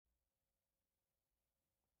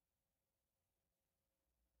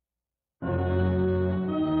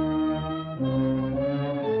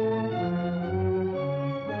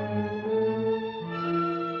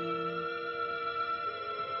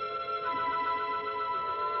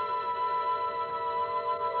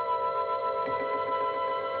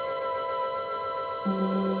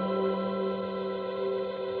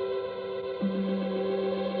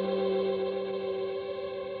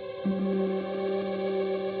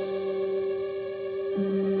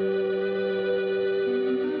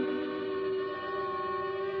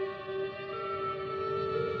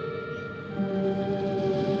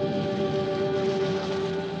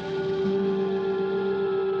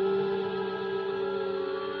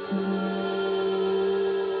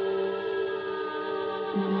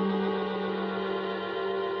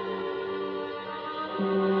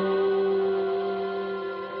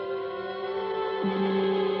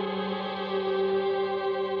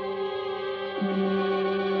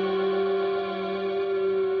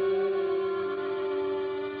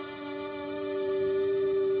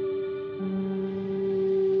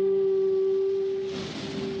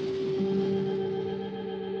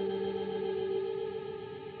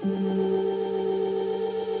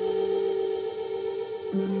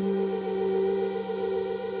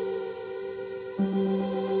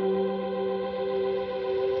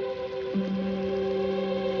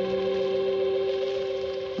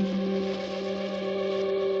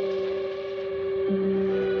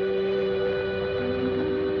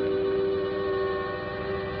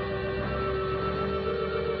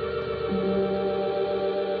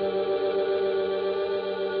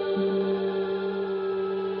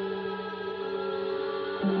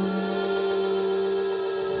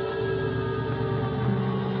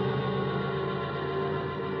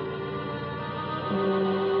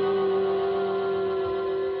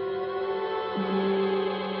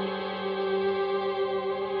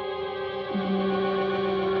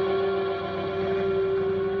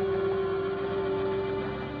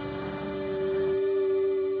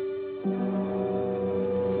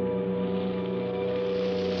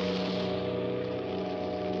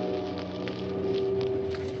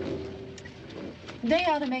They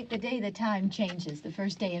ought to make the day the time changes, the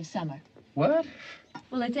first day of summer. What?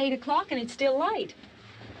 Well, it's 8 o'clock and it's still light.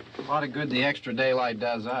 A lot of good the extra daylight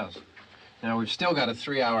does us. Now, we've still got a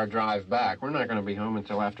 3-hour drive back. We're not going to be home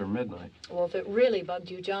until after midnight. Well, if it really bugged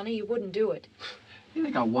you, Johnny, you wouldn't do it. You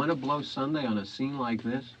think I want to blow Sunday on a scene like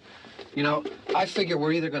this? You know, I figure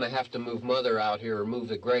we're either going to have to move Mother out here or move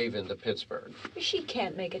the grave into Pittsburgh. She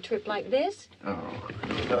can't make a trip like this. Oh,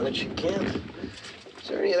 no, that she can't. Is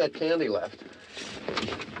there any of that candy left?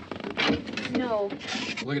 No.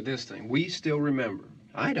 Look at this thing. We still remember.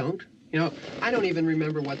 I don't. You know, I don't even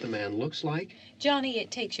remember what the man looks like. Johnny,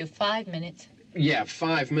 it takes you 5 minutes. Yeah,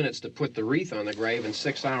 5 minutes to put the wreath on the grave and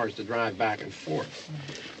 6 hours to drive back and forth.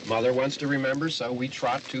 Mother wants to remember, so we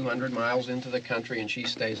trot 200 miles into the country and she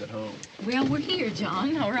stays at home. Well, we're here,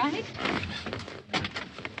 John, all right? Test.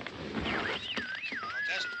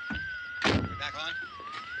 We're back on?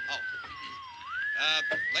 Oh.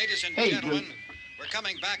 Ladies and gentlemen, we're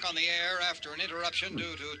coming back on the air after an interruption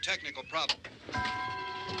due to technical problem.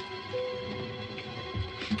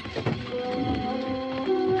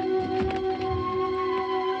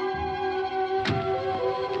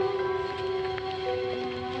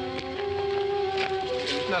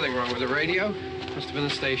 There's nothing wrong with the radio. Must have been the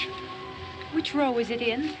station. Which row is it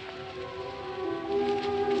in?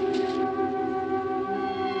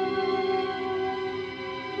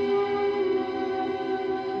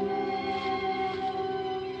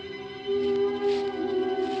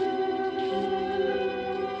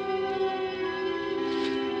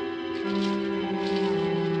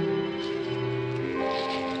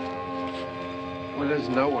 Well, there's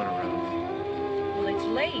no one around. Well, it's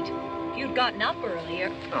late. If you'd gotten up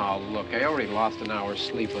earlier. Oh, look, I already lost an hour's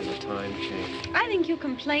sleep when the time changed. I think you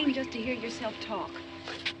complain just to hear yourself talk.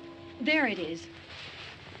 There it is.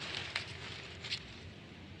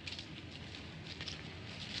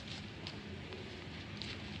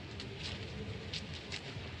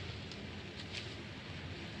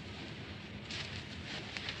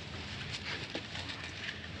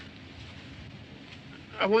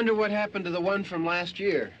 I wonder what happened to the one from last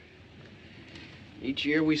year. Each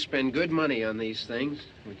year we spend good money on these things.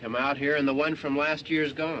 We come out here and the one from last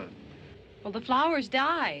year's gone. Well, the flowers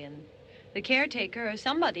die, and the caretaker or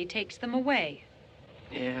somebody takes them away.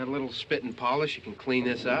 Yeah, a little spit and polish, you can clean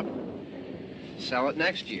this up. Sell it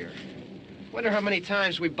next year. Wonder how many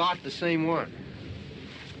times we bought the same one.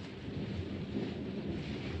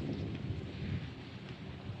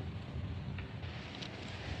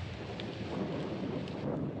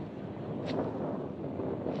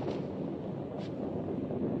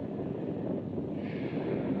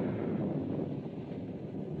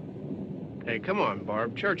 Hey, come on,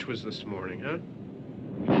 Barb. Church was this morning, huh?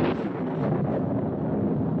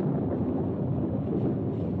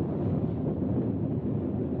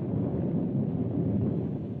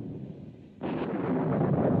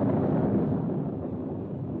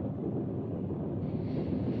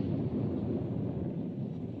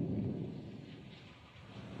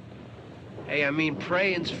 Hey, I mean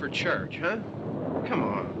praying's for church, huh? Come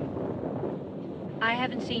on. I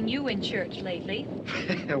haven't seen you in church lately.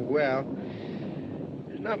 Well,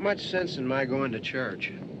 there's not much sense in my going to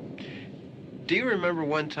church. Do you remember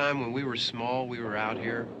one time when we were small, we were out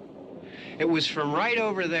here? It was from right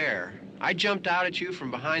over there. I jumped out at you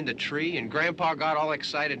from behind the tree, and Grandpa got all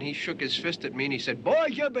excited, and he shook his fist at me, and he said, "Boy,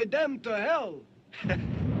 you be damned to hell."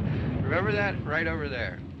 Remember that? Right over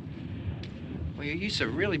there. Well, you used to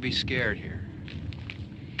really be scared here.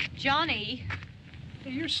 Johnny,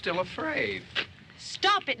 Hey, you're still afraid.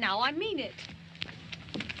 stop it now. I mean it.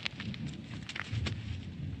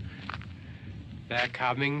 They're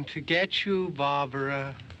coming to get you,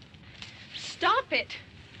 Barbara. Stop it.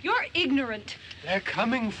 You're ignorant. They're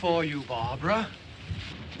coming for you, Barbara.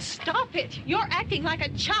 Stop it. You're acting like a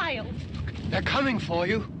child. They're coming for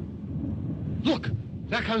you. Look,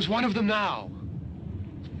 there comes one of them now.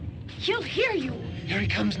 He'll hear you. Here he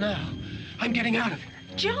comes now. I'm getting out of here.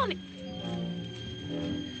 Johnny.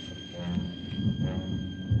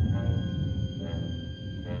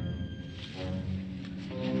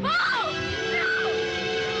 Oh! No!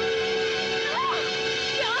 No!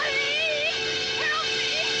 Johnny! Help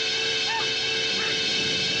me!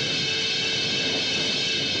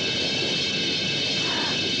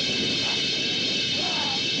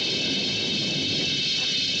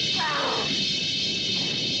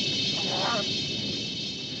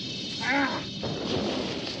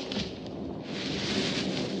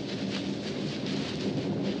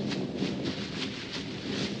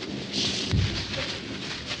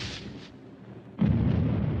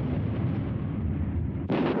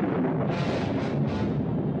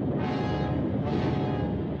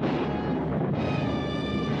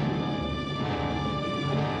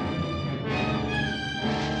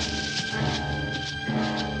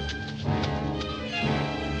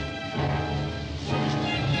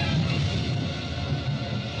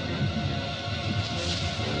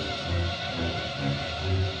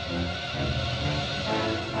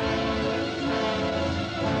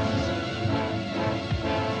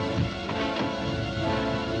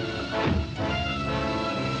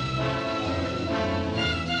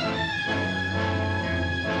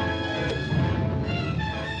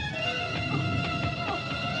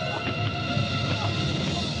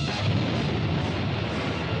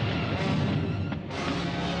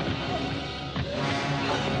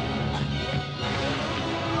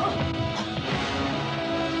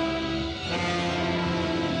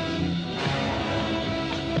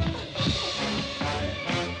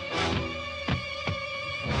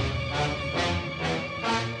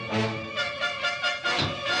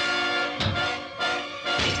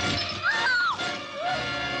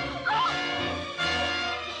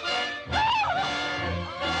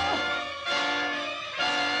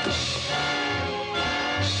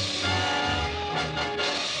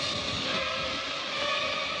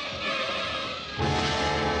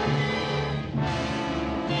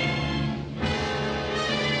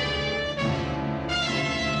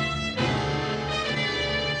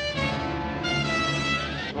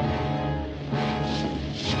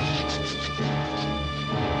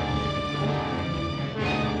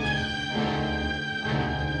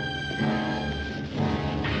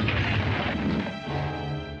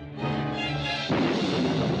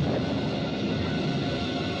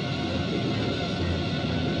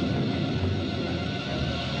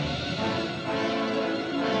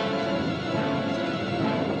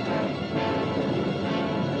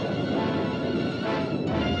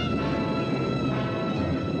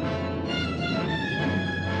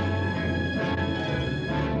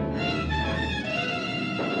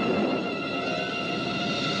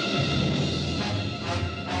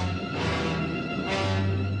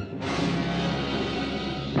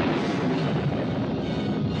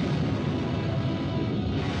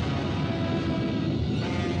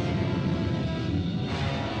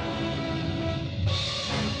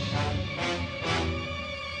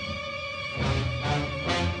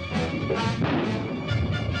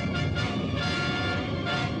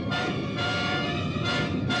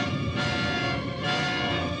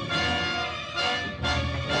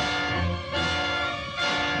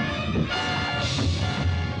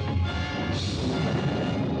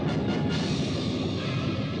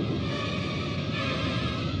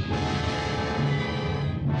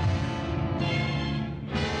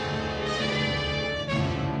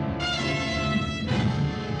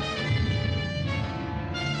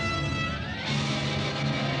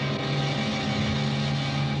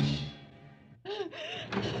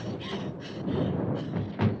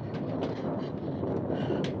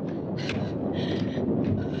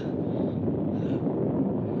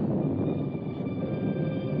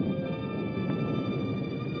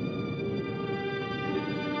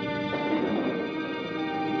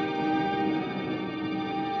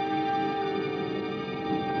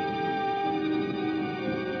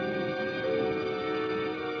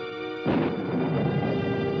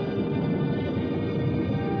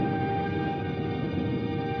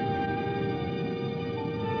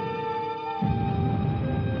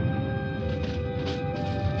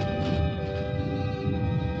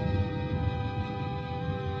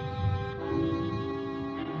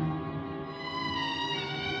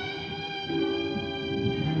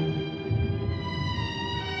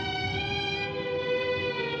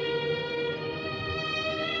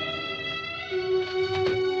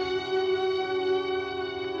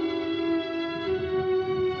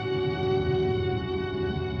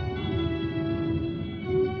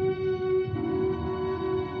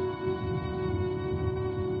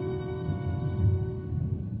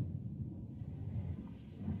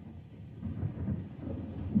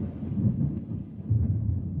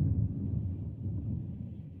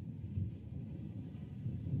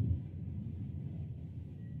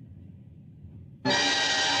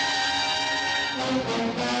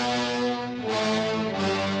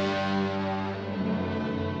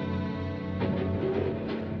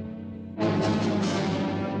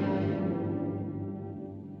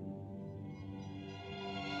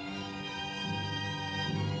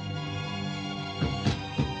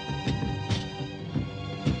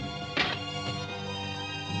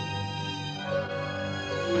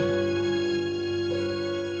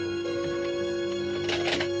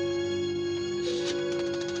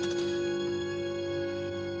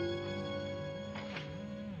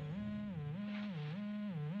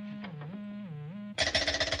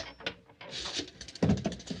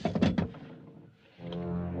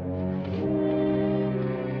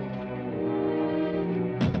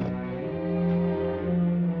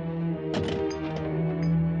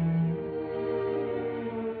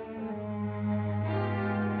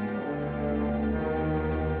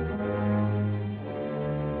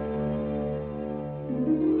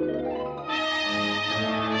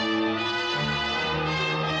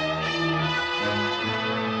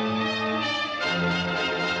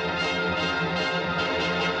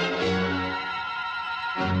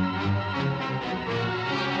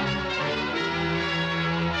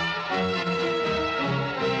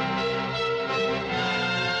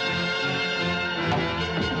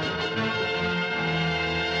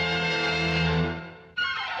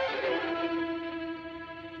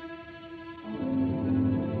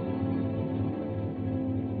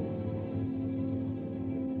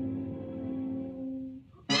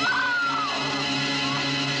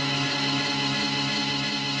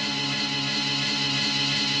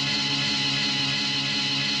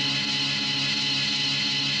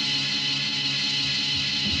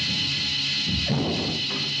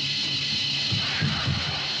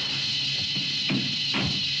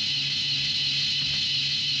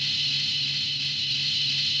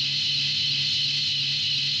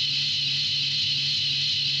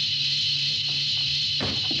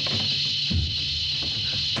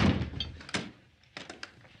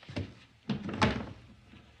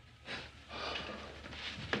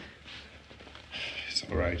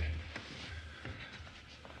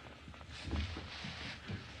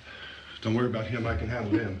 Don't worry about him. I can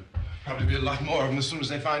handle him. Probably be a lot more of them as soon as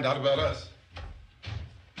they find out about us.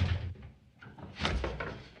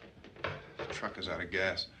 The truck is out of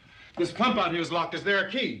gas. This pump out here is locked. Is there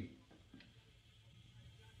a key?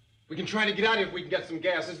 We can try to get out here if we can get some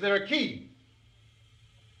gas. Is there a key?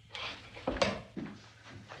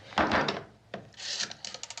 I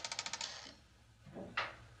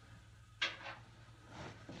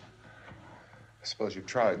suppose you've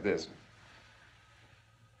tried this.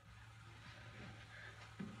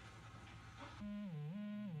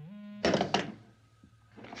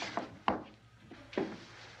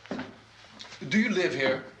 Do you live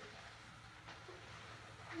here?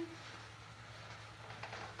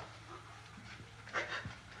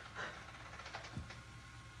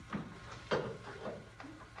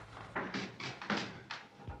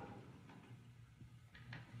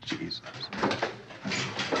 Jesus.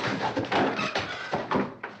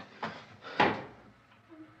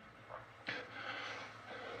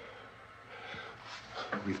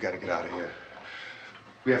 We've got to get out of here.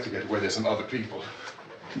 We have to get where there's some other people.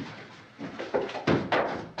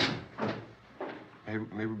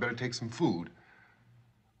 Maybe we better take some food.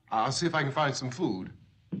 I'll see if I can find some food.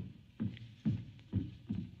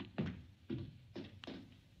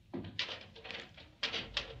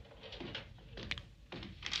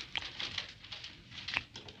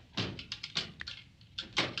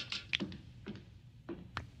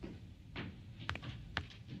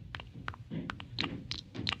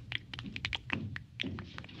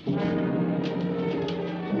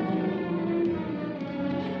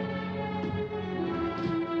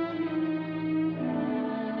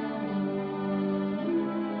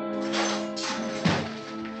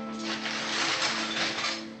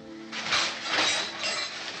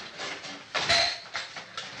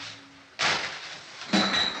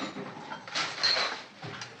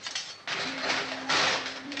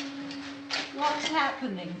 What's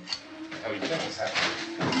happening? How do you think it's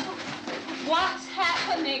happening? What's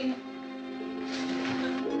happening?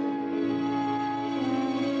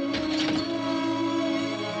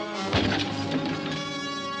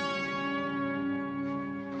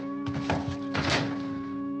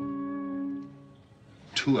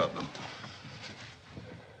 Two of them.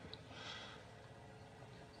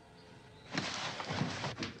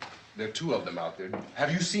 There are two of them out there.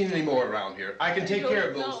 Have you seen any more around here? I can take care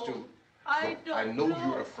of those two. I don't I know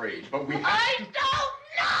you're afraid, but we have I to... don't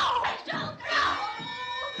know! I don't know!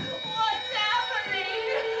 What's happening?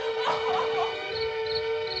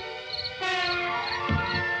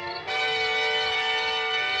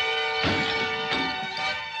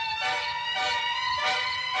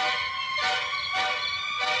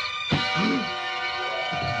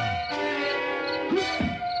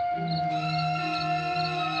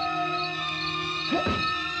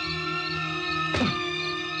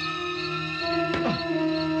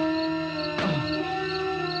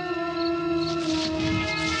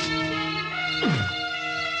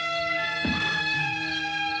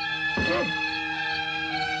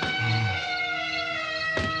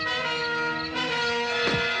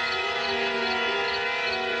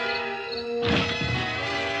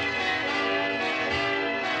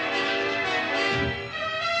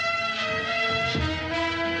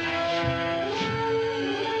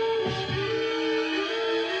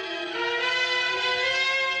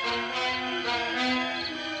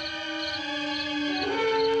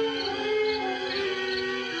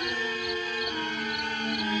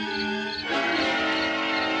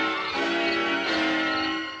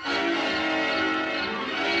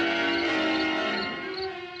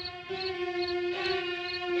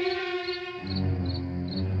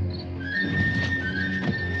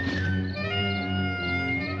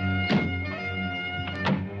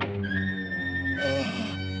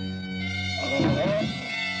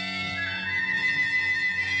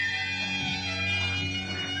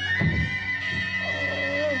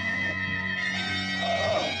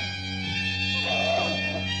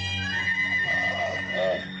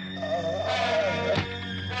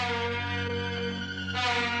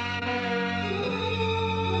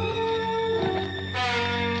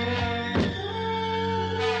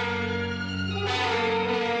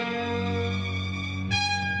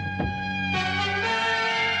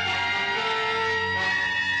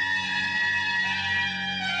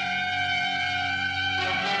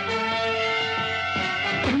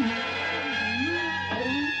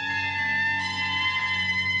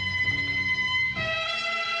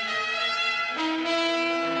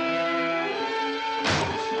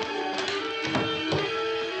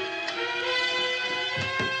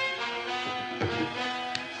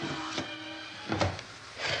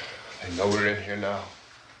 I know we're in here now.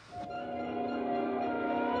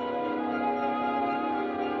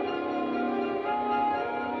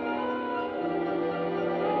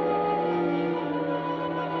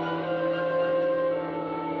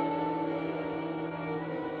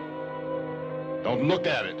 Don't look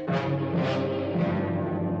at it.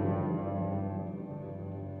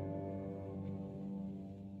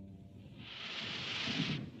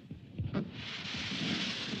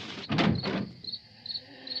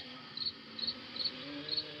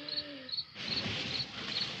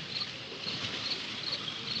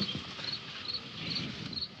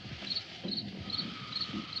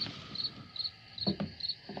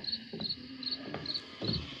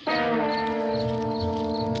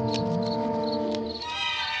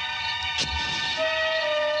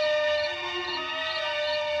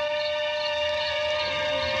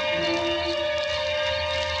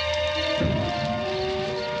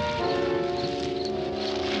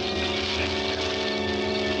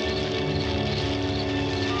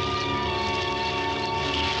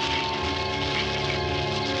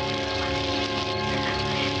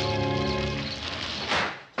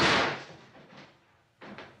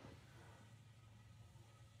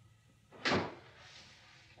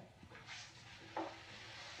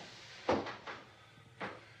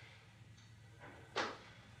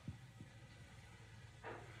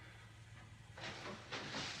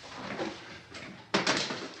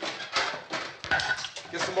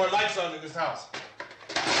 Get some more lights on in this house.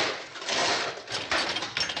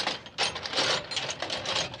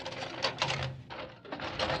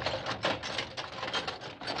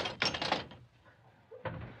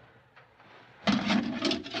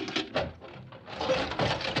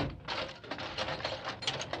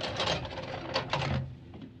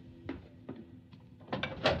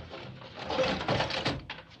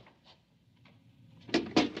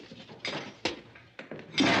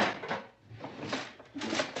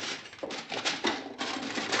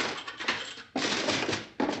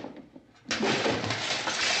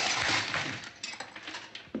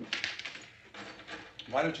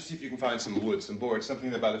 Why don't you see if you can find some wood, some boards,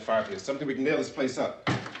 something there by the fireplace, something we can nail this place up.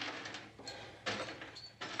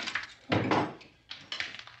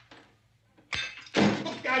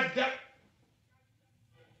 God damn!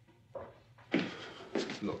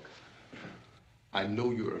 Look, I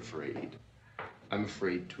know you're afraid. I'm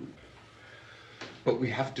afraid too. But we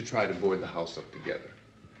have to try to board the house up together.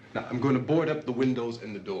 Now, I'm going to board up the windows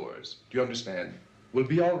and the doors. Do you understand? We'll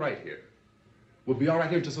be all right here. We'll be all right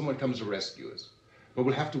here until someone comes to rescue us. But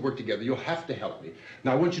we'll have to work together. You'll have to help me.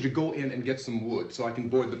 Now, I want you to go in and get some wood so I can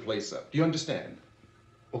board the place up. Do you understand?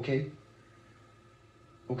 Okay?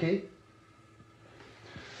 Okay?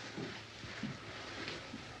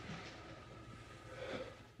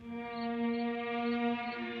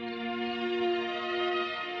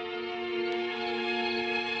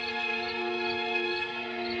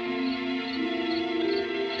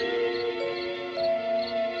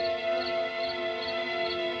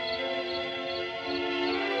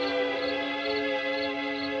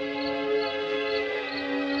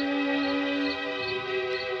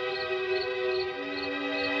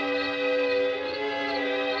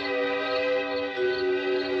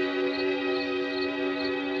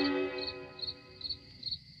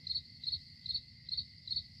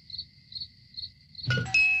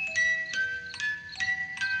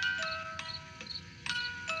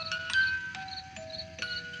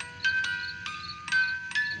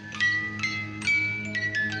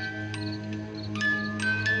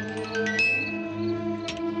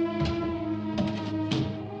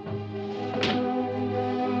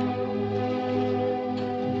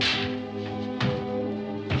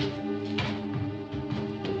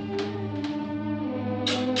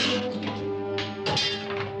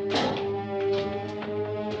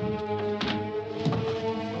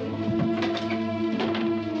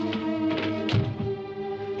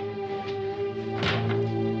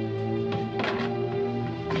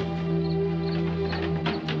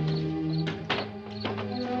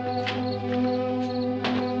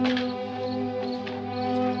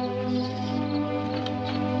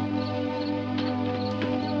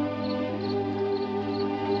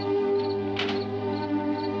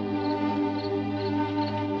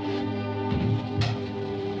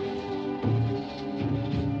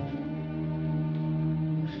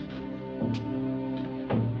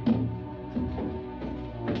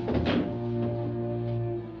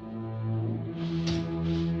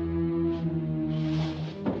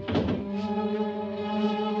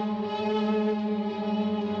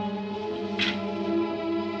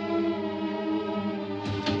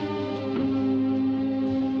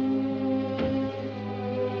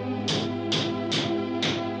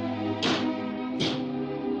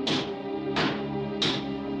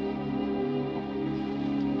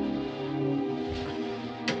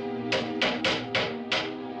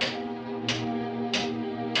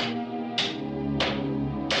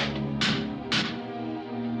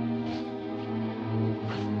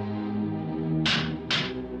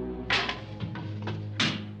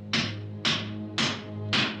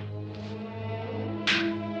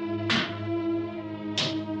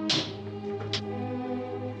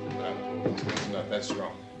 That's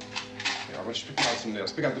wrong. Here, I want you to pick out some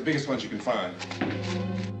nails. Pick out the biggest ones you can find.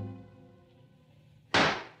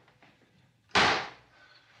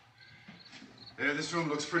 There, this room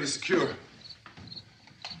looks pretty secure.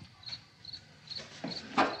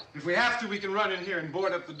 If we have to, we can run in here and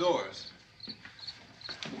board up the doors.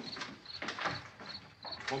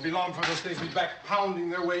 Won't be long for those things to be back pounding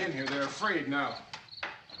their way in here. They're afraid now.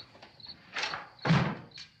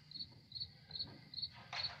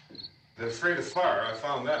 They're afraid of fire. I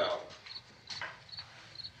found that out.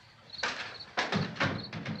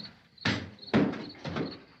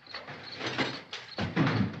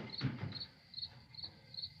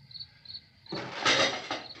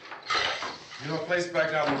 You know a place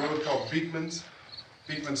back down the road called Beekman's?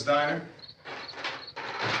 Beekman's Diner?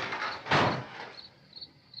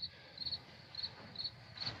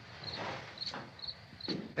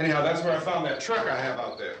 Anyhow, that's where I found that truck I have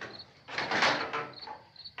out there.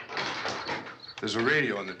 There's a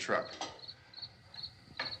radio in the truck.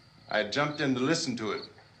 I had jumped in to listen to it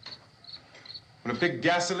when a big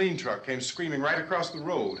gasoline truck came screaming right across the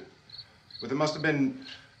road. But there must have been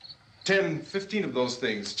 10, 15 of those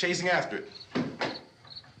things chasing after it,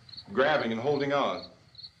 grabbing and holding on.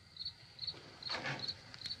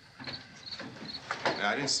 Now,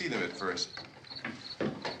 I didn't see them at first.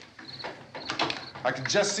 I could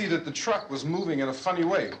just see that the truck was moving in a funny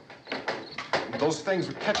way. And those things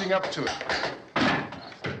were catching up to it.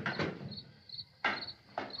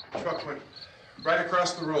 The truck went right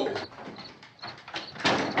across the road.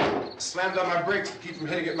 Slammed on my brakes to keep from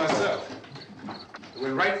hitting it myself. It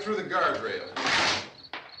went right through the guardrail.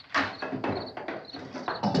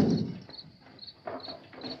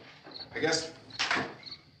 I guess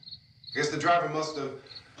the driver must have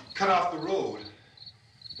cut off the road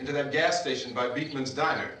into that gas station by Beekman's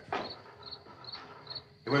Diner.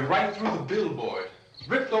 It went right through the billboard,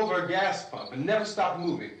 ripped over a gas pump, and never stopped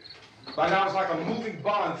moving. By now, it's like a moving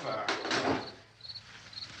bonfire.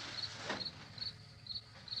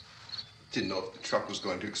 Didn't know if the truck was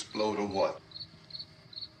going to explode or what.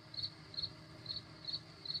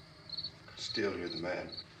 Could still hear the man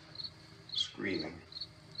screaming.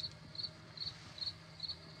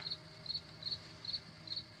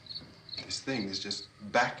 This thing is just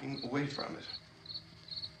backing away from it.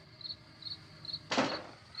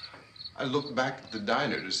 I looked back at the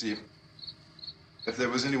diner to see if there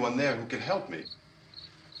was anyone there who could help me. It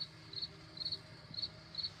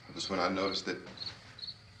was when I noticed that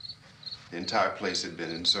the entire place had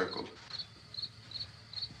been encircled.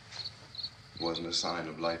 There wasn't a sign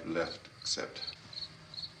of life left except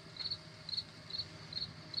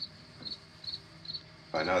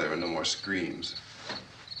by now there were no more screams.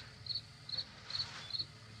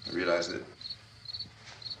 I realized that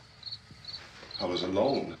I was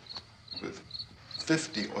alone with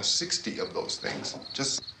 50 or 60 of those things,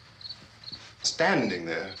 just standing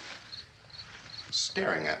there,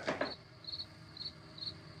 staring at me.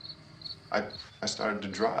 I started to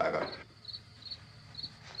drive. I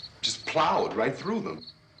just plowed right through them.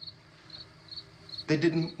 They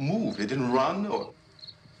didn't move. They didn't run or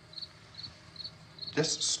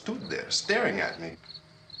just stood there, staring at me.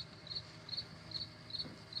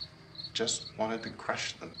 Just wanted to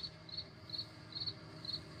crush them.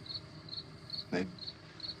 They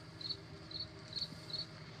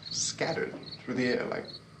scattered through the air like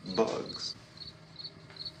bugs.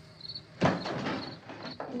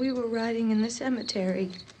 We were riding in the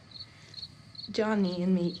cemetery, Johnny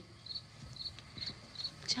and me.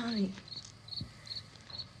 Johnny.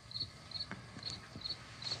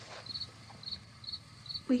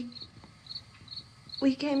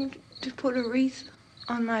 We came to put a wreath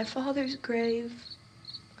on my father's grave.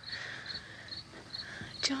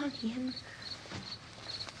 Johnny,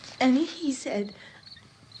 and he said,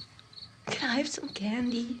 "Can I have some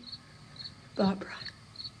candy, Barbara?"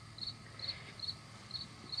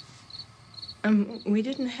 We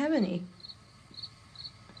didn't have any.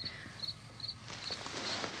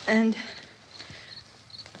 And,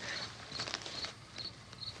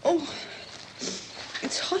 oh,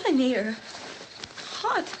 it's hot in here.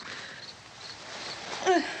 Hot.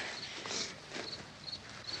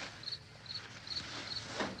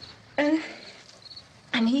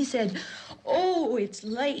 And he said, "Oh, it's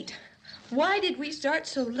late. Why did we start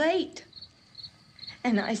so late?"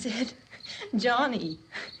 And I said, "Johnny,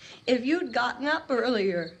 if you'd gotten up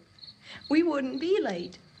earlier, we wouldn't be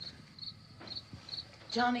late."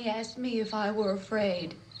 Johnny asked me if I were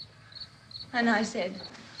afraid. And I said,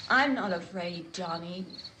 "I'm not afraid, Johnny."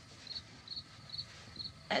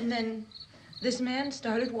 And then this man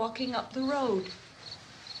started walking up the road.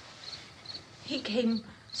 He came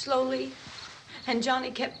slowly And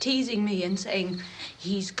Johnny kept teasing me and saying,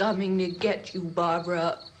 "He's coming to get you,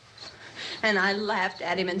 Barbara." And I laughed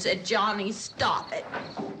at him and said, "Johnny, stop it."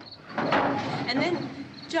 And then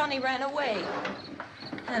Johnny ran away.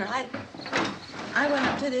 And I went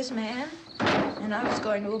up to this man, and I was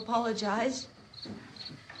going to apologize.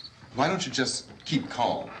 Why don't you just keep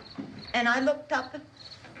calm? And I looked up,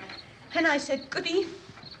 and I said, "Good evening."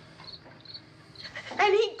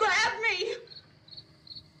 And he grabbed me.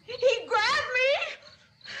 He grabbed me,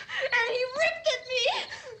 and he ripped at me.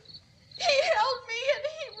 He held me, and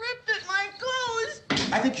he ripped at my clothes.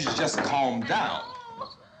 I think you should just calm down.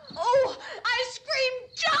 Oh, I screamed,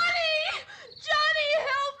 "Johnny! Johnny,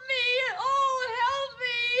 help me! Oh, help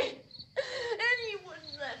me!" And he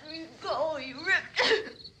wouldn't let me go. He ripped.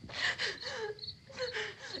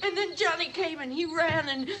 And then Johnny came and he ran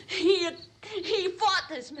and he fought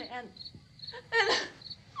this man. And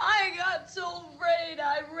I got so afraid.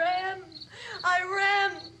 I ran.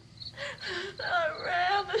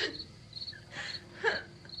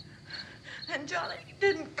 And Johnny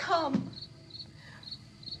didn't come.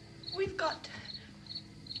 We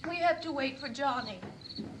have to wait for Johnny.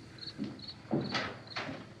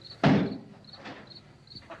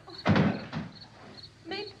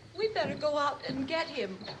 Maybe we better go out and get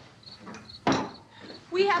him.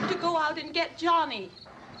 We have to go out and get Johnny.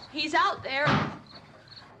 He's out there.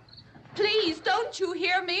 Please, don't you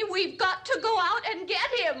hear me? We've got to go out and get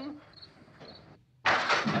him.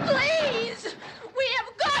 Please! We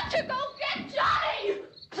have got to go get Johnny!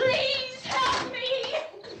 Please help me!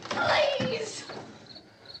 Please!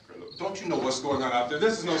 Don't you know what's going on out there?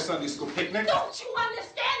 This is no Sunday school picnic. Don't you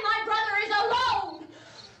understand? My brother is alone!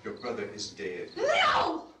 Your brother is dead.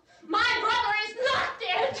 No! My brother is not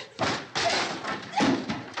dead!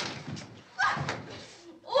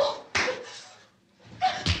 Oh.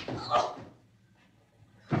 Oh.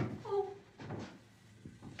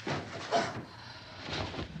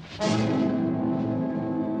 Oh.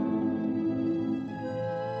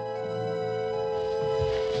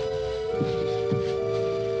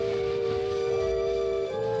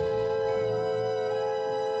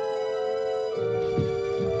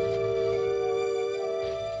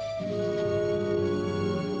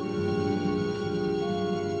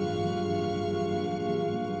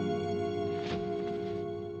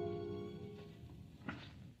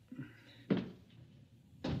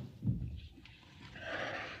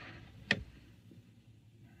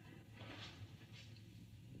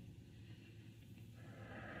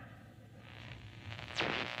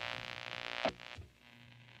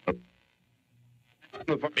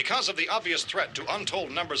 Because of the obvious threat to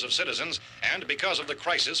untold numbers of citizens, and because of the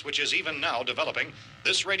crisis which is even now developing,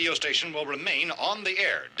 this radio station will remain on the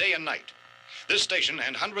air day and night. This station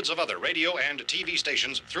and hundreds of other radio and TV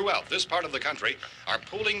stations throughout this part of the country are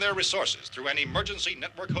pooling their resources through an emergency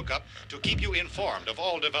network hookup to keep you informed of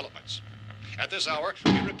all developments. At this hour,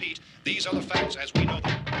 we repeat, these are the facts as we know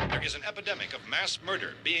them. There is an epidemic of mass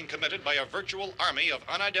murder being committed by a virtual army of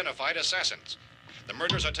unidentified assassins. The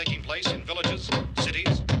murders are taking place in villages,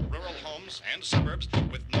 cities, rural homes, and suburbs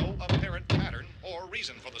with no apparent pattern or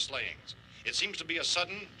reason for the slayings. It seems to be a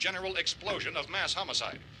sudden, general explosion of mass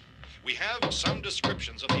homicide. We have some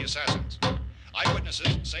descriptions of the assassins.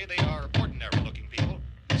 Eyewitnesses say they are ordinary-looking people.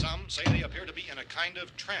 Some say they appear to be in a kind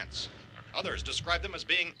of trance. Others describe them as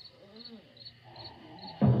being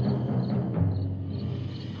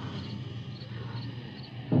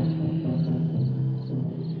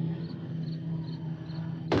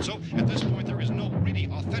So, at this point, there is no really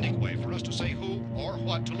authentic way for us to say who or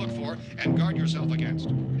what to look for and guard yourself against.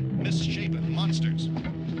 Misshapen monsters.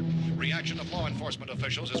 Reaction of law enforcement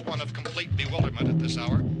officials is one of complete bewilderment at this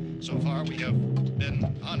hour. So far, we have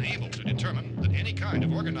been unable to determine that any kind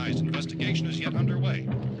of organized investigation is yet underway.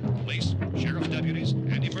 Police, sheriff's deputies,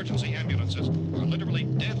 and emergency ambulances are literally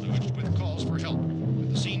deluged with calls for help.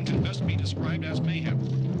 The scene can best be described as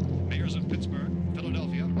mayhem. Mayors of Pittsburgh,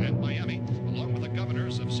 Philadelphia, and Miami, along with the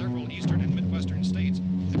governors of several eastern and midwestern states,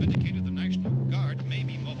 have indicated the National Guard may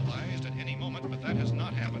be mobilized at any moment, but that has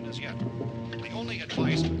not happened as yet. The only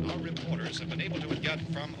advice our reporters have been able to get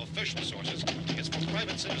from official sources is for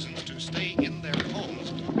private citizens to stay in their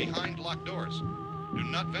homes behind locked doors. Do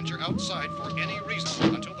not venture outside for any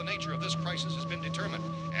reason until the nature of this crisis has been determined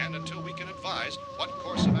and until we can advise what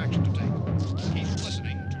course of action to take. Keep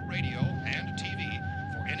listening to radio and TV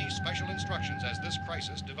for any special instructions as this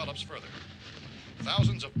crisis develops further.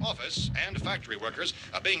 Thousands of office and factory workers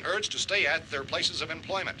are being urged to stay at their places of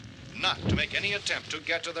employment, not to make any attempt to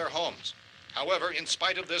get to their homes. However, in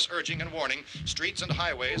spite of this urging and warning, streets and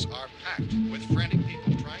highways are packed with frantic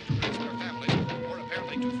people trying to reach their families or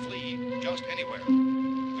apparently to flee just anywhere.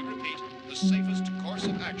 We repeat, the safest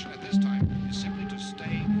course of action at this time is simply to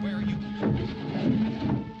stay where you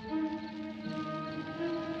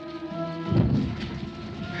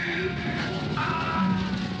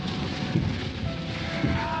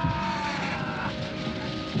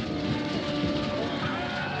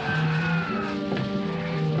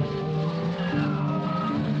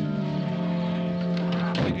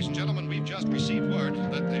Ladies and gentlemen, we've just received word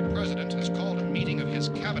that the president has called a meeting of his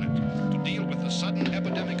cabinet to deal with the sudden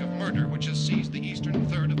epidemic of murder which has seized the eastern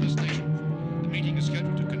third of this nation. The meeting is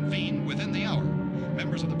scheduled to convene within the hour.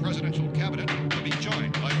 Members of the presidential cabinet will be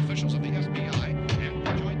joined by officials of the FBI and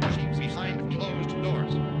joint chiefs behind closed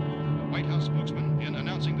doors. The White House spokesman, in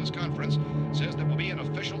announcing this conference, says there will be an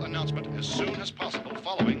official announcement as soon as possible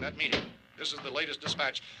following that meeting. This is the latest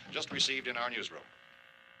dispatch just received in our newsroom.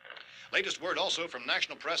 Latest word also from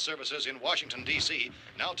National Press Services in Washington, D.C.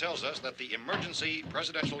 now tells us that the emergency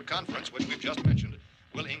presidential conference, which we've just mentioned,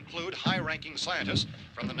 will include high-ranking scientists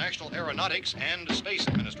from the National Aeronautics and Space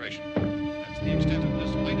Administration. That's the extent of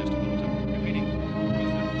this latest bulletin. Repeating,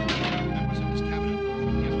 members of his cabinet,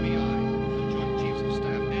 the FBI, the Joint Chiefs of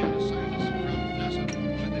Staff, and scientists from NASA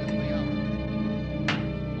within the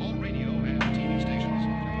hour. All radio and TV stations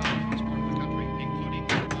throughout this part of the country, including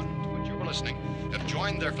the one to which you were listening, have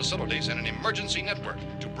joined their facilities in an emergency network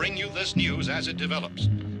to bring you this news as it develops.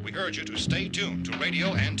 We urge you to stay tuned to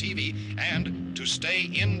radio and TV and to stay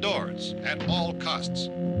indoors at all costs.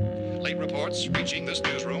 Late reports reaching this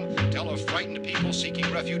newsroom tell of frightened people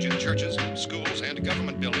seeking refuge in churches, schools, and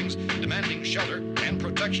government buildings, demanding shelter and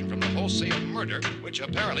protection from the wholesale murder which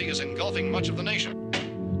apparently is engulfing much of the nation.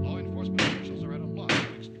 Law enforcement officials are at a loss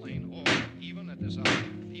to explain or, even at this hour,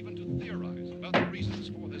 even to theorize about the reasons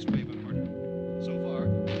for this wave of murder. So far,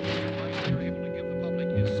 the advice they are able to give the public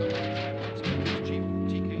is summary. Scientist Chief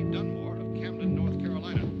T.K. Dunmore of Camden, North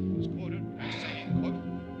Carolina, was quoted as saying,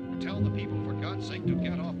 quote, "Tell the people, for God's sake, to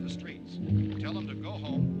get off the streets. Tell them to go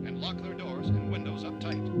home and lock their doors and windows up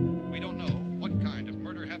tight. We don't know what kind of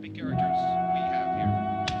murder-happy characters we have here."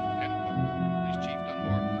 End quote. Is Chief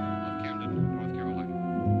Dunmore of Camden, North Carolina.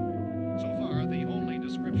 So far, the only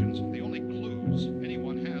descriptions, the only clues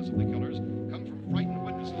anyone has of the killers come from frightened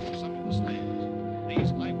witnesses of some of the slayings.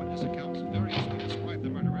 These eyewitness accounts variously describe the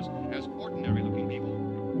murderers as ordinary-looking people,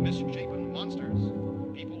 misshapen monsters,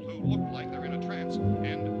 people who look like they're in a trance,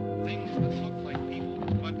 and things that look like people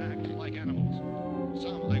but act like animals.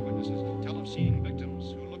 Some eyewitnesses tell of seeing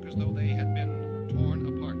victims who look as though they had been torn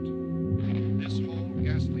apart. This whole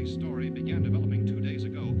ghastly story began developing 2 days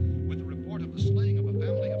ago with the report of the slaying of a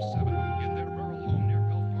family of 7 in their rural home near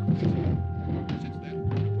Gulfport, Louisiana. Since then,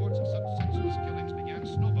 reports of such senseless killings began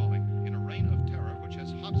snowballing in a reign of terror which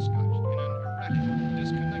has hopscotched in an erratic,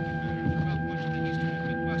 disconnected manner throughout much of the eastern and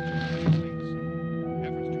midwestern United States.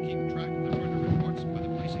 Efforts to keep track of the murder reports by the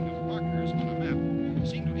placing of markers on a map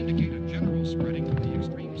seem to indicate a general spreading of the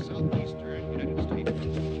extreme southeastern United States to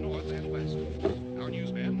the north and west. Our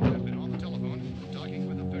newsmen have been on the telephone talking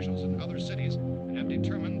with officials in other cities and have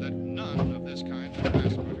determined that none of this kind of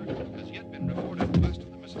mass murder has yet been reported west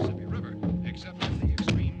of the Mississippi River, except in the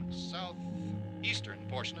extreme southeastern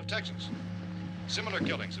portion of Texas. Similar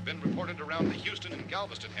killings have been reported around the Houston and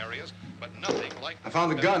Galveston areas, but nothing like... I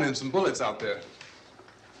found a gun and some bullets out there.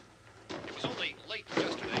 It was only late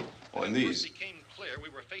yesterday Oh, and when it first these. became clear we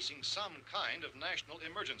were facing some kind of national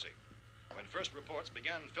emergency. When first reports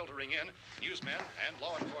began filtering in, newsmen and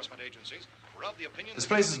law enforcement agencies were of the opinion This that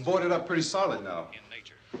place is nothing boarded up pretty solid now. in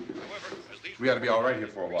nature. However, as these We ought to be all right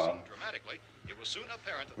reports here for a increasing while. Dramatically, it was soon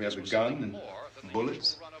apparent that We have this the was gun something and more than the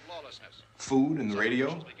bullets, usual run of lawlessness. food and the Some radio.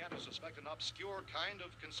 officials began to suspect an obscure kind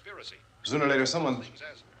of conspiracy. Sooner or later, someone's Things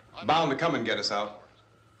as bound to come and get us out.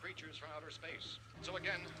 creatures from outer space. So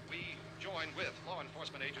again, we join with law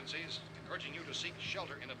enforcement agencies, urging you to seek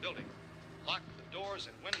shelter in a building. Lock the doors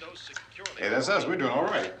and windows securely. Hey, that's us. We're doing all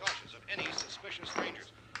right. Cautious of any suspicious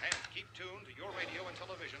strangers. And keep tuned to your radio and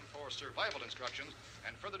television for survival instructions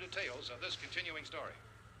and further details of this continuing story.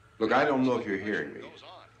 Look, I don't know if you're hearing me, Goes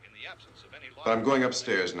on in the absence of any law. but I'm going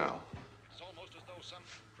upstairs now. It's almost as though some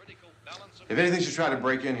critical balance of If anything should try to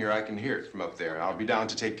break in here, I can hear it from up there, and I'll be down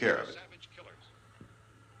to take care of it. savage killers.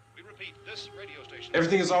 We repeat, this radio station.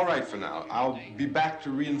 Everything is all right for now. I'll be back to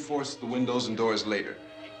reinforce the windows and doors later.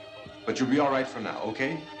 But you'll be all right for now,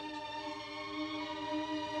 okay?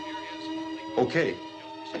 Okay.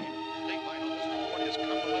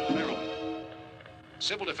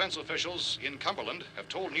 Civil defense officials in Cumberland have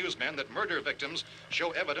told newsmen that murder victims show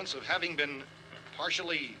evidence of having been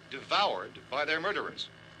partially devoured by their murderers.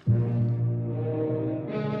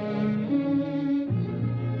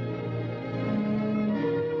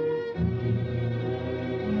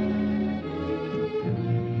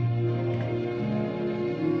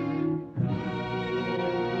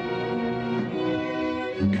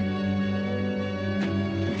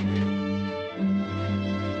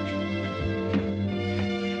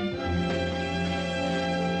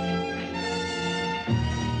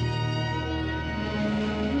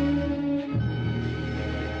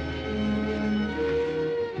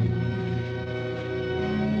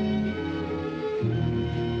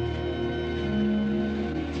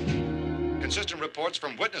 Consistent reports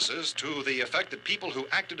from witnesses to the effect that people who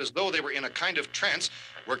acted as though they were in a kind of trance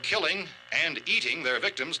were killing and eating their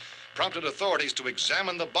victims prompted authorities to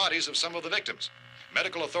examine the bodies of some of the victims.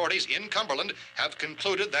 Medical authorities in Cumberland have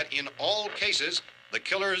concluded that in all cases, the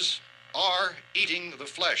killers are eating the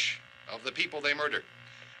flesh of the people they murdered.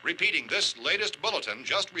 Repeating this latest bulletin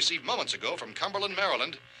just received moments ago from Cumberland,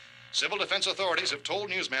 Maryland, civil defense authorities have told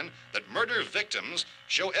newsmen that murder victims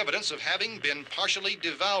show evidence of having been partially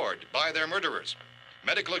devoured by their murderers.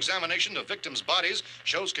 Medical examination of victims' bodies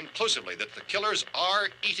shows conclusively that the killers are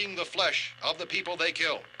eating the flesh of the people they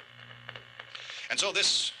kill. And so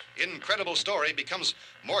this incredible story becomes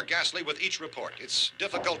more ghastly with each report. It's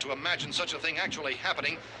difficult to imagine such a thing actually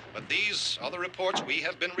happening, but these are the reports we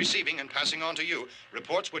have been receiving and passing on to you,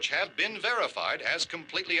 reports which have been verified as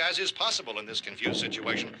completely as is possible in this confused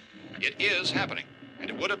situation. It is happening, and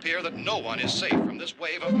it would appear that no one is safe from this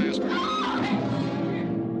wave of mass murder.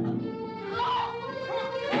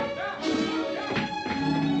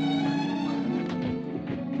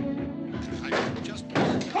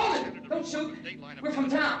 Don't shoot. We're from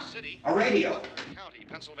town. A radio. County,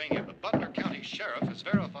 Pennsylvania. The Butler County Sheriff has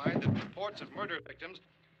verified that reports of murder victims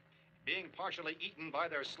being partially eaten by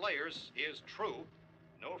their slayers is true.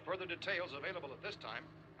 No further details available at this time.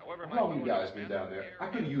 However, How long you guys been down there? I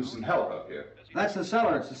could use some help up here. That's the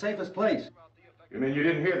cellar. It's the safest place. You mean you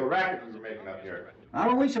didn't hear the racket we were making up here? How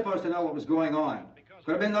were we supposed to know what was going on?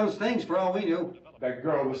 Could have been those things for all we knew. That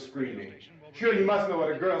girl was screaming. Sure, you must know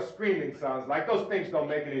what a girl screaming sounds like. Those things don't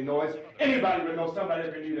make any noise. Anybody would know somebody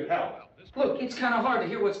ever needed help. Look, it's kind of hard to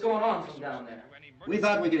hear what's going on from down there. We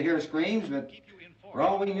thought we could hear screams, but for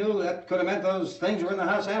all we knew, that could have meant those things were in the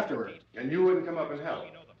house afterward. And you wouldn't come up and help?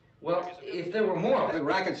 Well, if there were more of The it.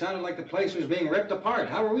 racket sounded like the place was being ripped apart.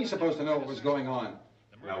 How were we supposed to know what was going on?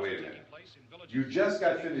 Now, wait a minute. You just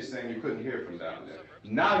got finished saying you couldn't hear from down there.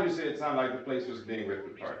 Now you say it sounded like the place was being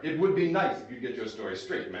ripped apart. It would be nice if you get your story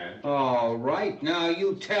straight, man. All right, now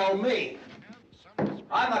you tell me.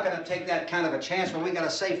 I'm not going to take that kind of a chance when we got a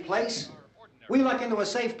safe place. We luck into a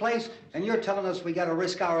safe place, and you're telling us we got to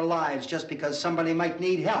risk our lives just because somebody might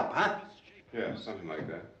need help, huh? Yeah, something like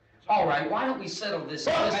that. All right, why don't we settle this?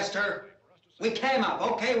 Look, mister, we came up.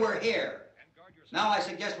 Okay, we're here. Now I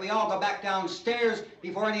suggest we all go back downstairs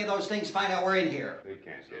before any of those things find out we're in here. They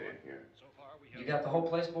can't get in here. You got the whole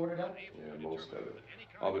place boarded up? Yeah, most of it.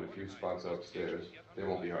 All but a few spots upstairs. They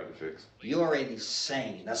won't be hard to fix. You're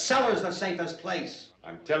insane. The cellar's the safest place.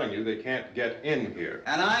 I'm telling you, they can't get in here.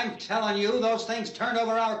 And I'm telling you, those things turned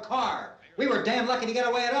over our car. We were damn lucky to get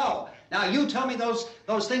away at all. Now you tell me those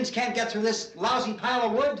things can't get through this lousy pile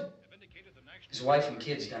of wood? His wife and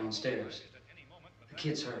kids downstairs. The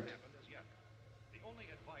kid's hurt.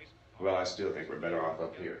 Well, I still think we're better off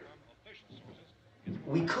up here.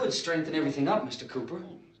 We could strengthen everything up, Mr. Cooper.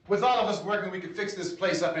 With all of us working, we could fix this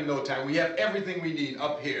place up in no time. We have everything we need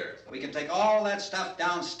up here. We can take all that stuff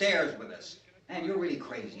downstairs with us. Man, you're really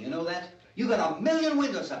crazy, you know that? You got 1,000,000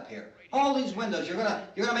 windows up here. All these windows, you're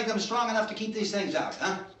gonna make them strong enough to keep these things out,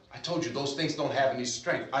 huh? I told you those things don't have any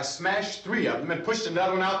strength. I smashed 3 of them and pushed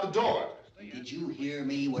another one out the door. Did you hear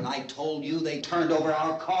me when I told you they turned over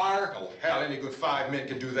our car? Oh, hell, any good 5 men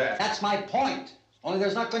could do that. That's my point. Only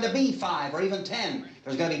there's not going to be 5 or even 10.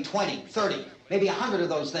 There's going to be 20, 30, maybe 100 of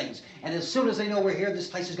those things. And as soon as they know we're here, this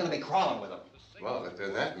place is going to be crawling with them. Well, if there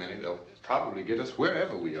are that many, they'll probably get us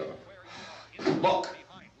wherever we are. Look,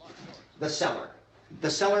 the cellar. The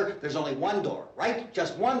cellar, there's only one door, right?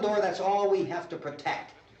 Just one door, that's all we have to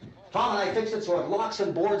protect. Tom and I fixed it so it locks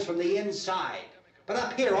and boards from the inside. But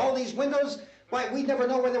up here, all these windows, why, we'd never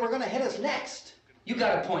know where they were going to hit us next. You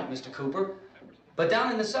got a point, Mr. Cooper. But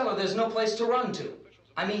down in the cellar, there's no place to run to.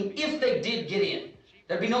 I mean, if they did get in,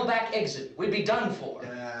 there'd be no back exit. We'd be done for.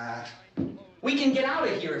 We can get out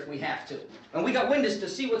of here if we have to. And we got windows to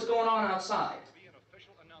see what's going on outside.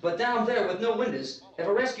 But down there with no windows, if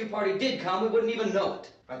a rescue party did come, we wouldn't even know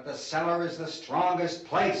it. But the cellar is the strongest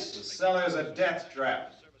place. The cellar is a death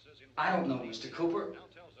trap. I don't know, Mr. Cooper.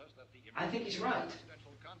 I think he's right.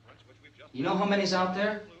 You know how many's out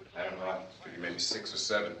there? I don't know. Maybe 6 or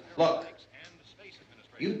 7. Look,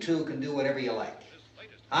 you two can do whatever you like.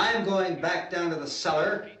 I'm going back down to the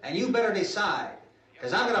cellar, and you better decide.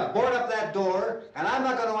 Because I'm going to board up that door, and I'm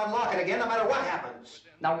not going to unlock it again no matter what happens.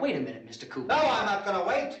 Now, wait a minute, Mr. Cooper. No, I'm not going to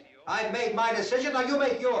wait. I've made my decision, now you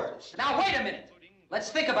make yours. Now, wait a minute. Let's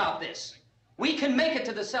think about this. We can make it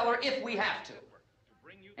to the cellar if we have to.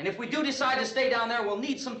 And if we do decide to stay down there, we'll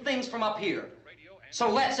need some things from up here. So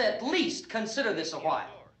let's at least consider this a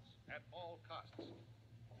while.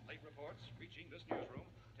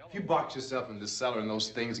 If you box yourself in this cellar and those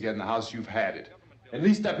things get in the house, you've had it. At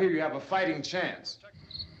least up here you have a fighting chance.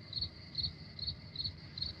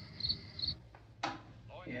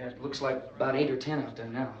 Yeah, it looks like about 8 or 10 out there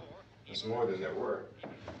now. There's more than there were.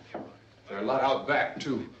 There are a lot out back,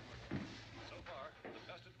 too.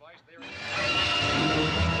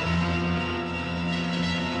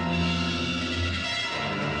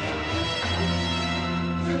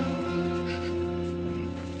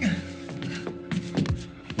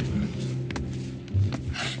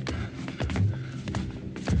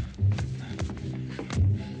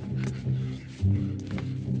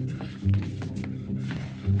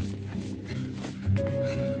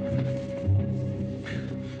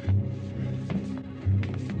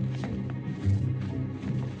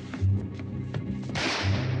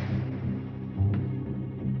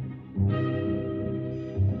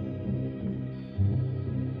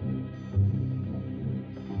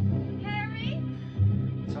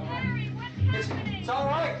 It's all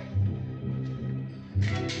right.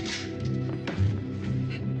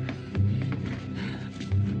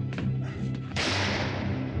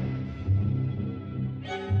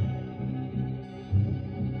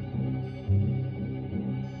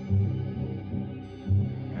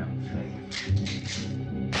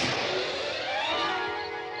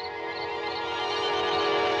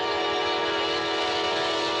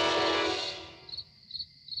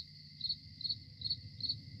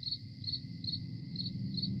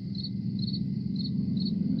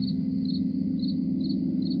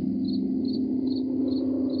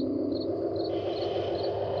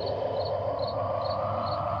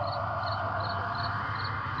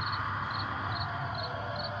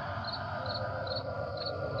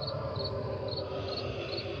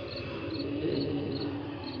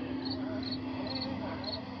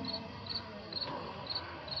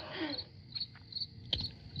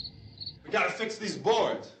 We gotta fix these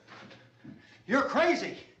boards. You're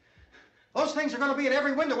crazy. Those things are going to be at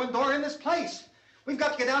every window and door in this place. We've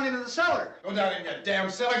got to get down into the cellar. Go down in your damn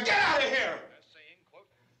cellar. Get out of here!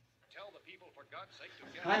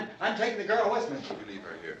 I'm taking the girl with me. You leave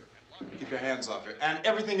her here. Keep your hands off her. And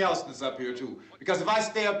everything else that's up here, too. Because if I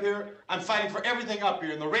stay up here, I'm fighting for everything up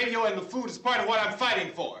here. And the radio and the food is part of what I'm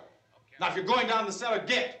fighting for. Now, if you're going down the cellar,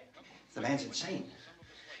 get. The man's insane.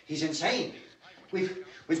 He's insane.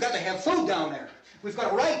 We've got to have food down there. We've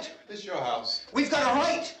got a right. This is your house. We've got a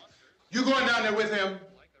right. You going down there with him?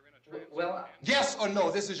 Well, Yes or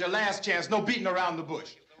no? This is your last chance. No beating around the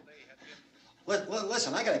bush.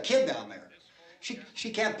 Listen, I got a kid down there. She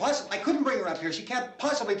can't possibly, I couldn't bring her up here. She can't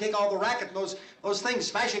possibly take all the racket and those things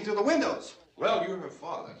smashing through the windows. Well, you're her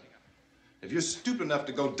father. If you're stupid enough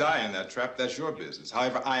to go die in that trap, that's your business.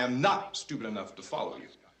 However, I am not stupid enough to follow you.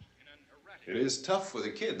 It is tough for the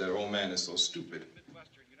kid that her old man is so stupid.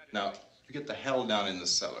 Now, you get the hell down in the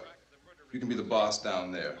cellar. You can be the boss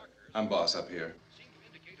down there. I'm boss up here.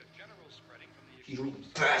 You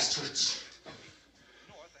bastards.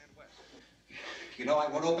 You know, I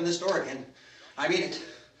won't open this door again. I mean it.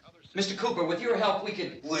 Mr. Cooper, with your help, we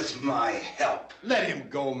could... With my help. Let him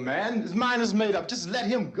go, man. His mind is made up. Just let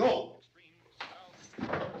him go.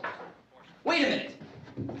 Wait a minute.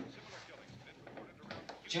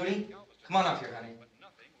 Judy, come on up here, honey.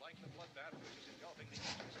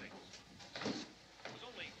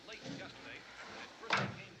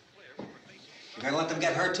 You're gonna let them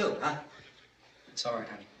get hurt too, huh? It's all right,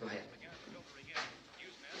 honey. Go ahead.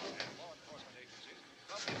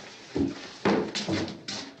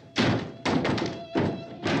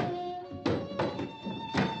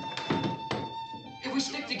 If we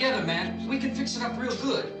stick together, man, we can fix it up real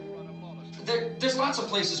good. There's lots of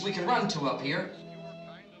places we can run to up here.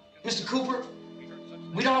 Mr. Cooper,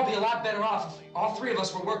 we'd all be a lot better off if all three of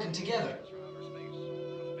us were working together.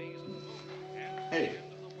 Hey.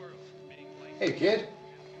 Hey, kid.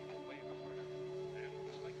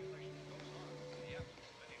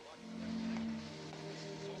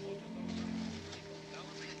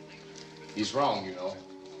 He's wrong, you know.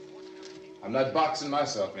 I'm not boxing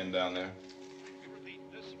myself in down there. We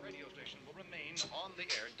repeat, this radio station will remain on the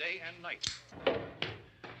air day and night.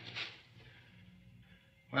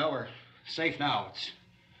 Well, we're safe now. It's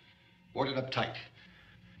boarded up tight.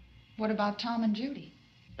 What about Tom and Judy?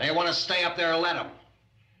 They want to stay up there, let them.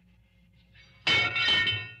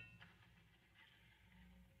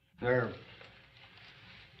 There are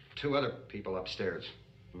two other people upstairs,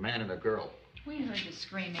 a man and a girl. We heard the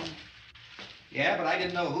screaming. Yeah, but I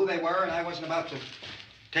didn't know who they were, and I wasn't about to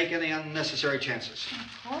take any unnecessary chances.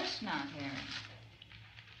 Of course not, Harry.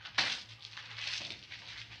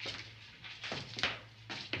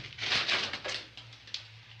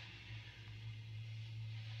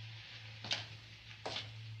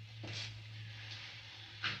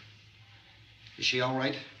 Is she all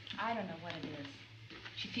right? I don't know what it is.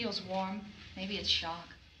 She feels warm. Maybe it's shock.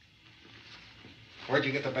 Where'd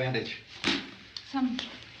you get the bandage? Some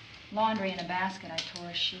laundry in a basket. I tore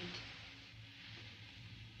a sheet.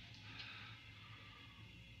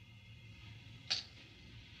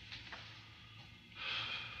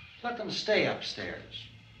 Let them stay upstairs.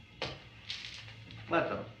 Let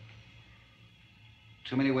them.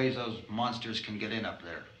 Too many ways those monsters can get in up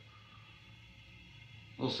there.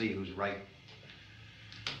 We'll see who's right.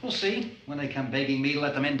 We'll see when they come begging me to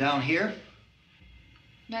let them in down here.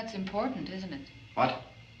 That's important, isn't it? What?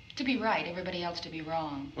 To be right, everybody else to be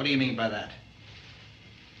wrong. What do you mean by that?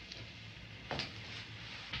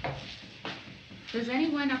 Does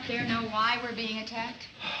anyone up there know why we're being attacked?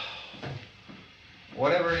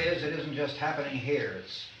 Whatever it isn't just happening here.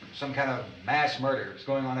 It's some kind of mass murder. It's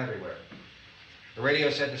going on everywhere. The radio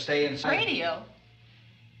said to stay inside. Radio?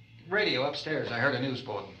 Radio upstairs. I heard a news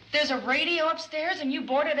bulletin. There's a radio upstairs and you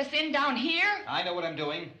boarded us in down here? I know what I'm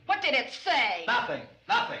doing. What did it say? Nothing.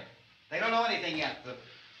 Nothing. They don't know anything yet.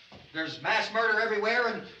 There's mass murder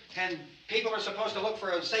everywhere, and people are supposed to look for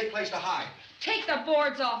a safe place to hide. Take the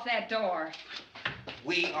boards off that door.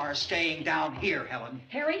 We are staying down here, Helen.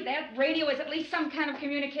 Harry, that radio is at least some kind of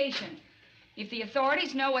communication. If the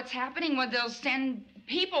authorities know what's happening, well, they'll send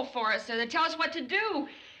people for us to tell us what to do.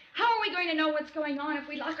 How are we going to know what's going on if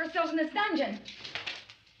we lock ourselves in this dungeon?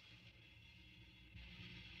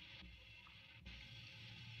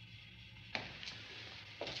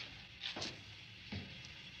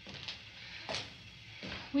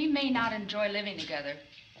 We may not enjoy living together,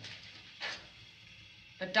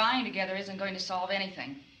 but dying together isn't going to solve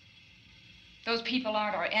anything. Those people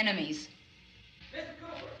aren't our enemies. Mr.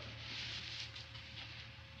 Cooper!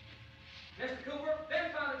 Mr. Cooper,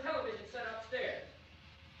 Ben found a television set upstairs.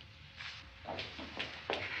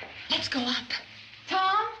 Let's go up.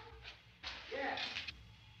 Tom? Yeah.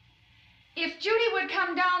 If Judy would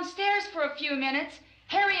come downstairs for a few minutes,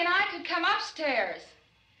 Harry and I could come upstairs.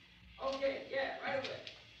 Okay, yeah, right away.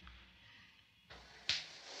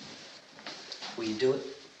 Will you do it?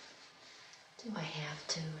 Do I have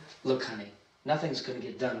to? Look, honey, nothing's gonna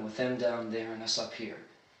get done with them down there and us up here.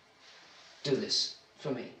 Do this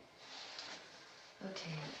for me.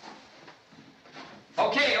 Okay.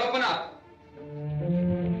 Okay, open up.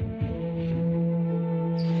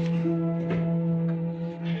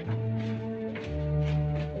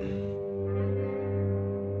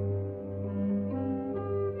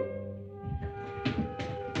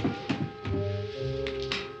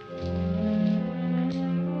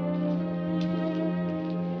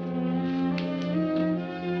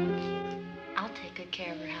 I'll take good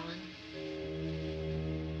care of her, Helen.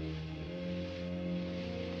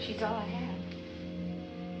 She's all I have.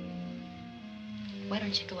 Why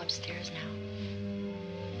don't you go upstairs now?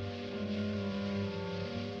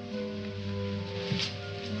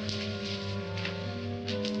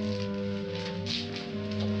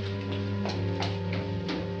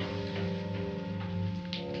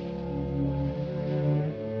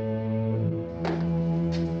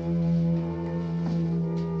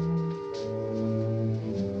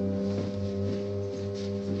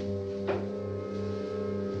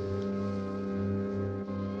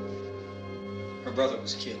 Her brother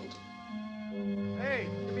was killed. Hey,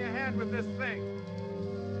 give me a hand with this thing.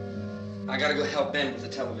 I gotta go help Ben with the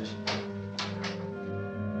television.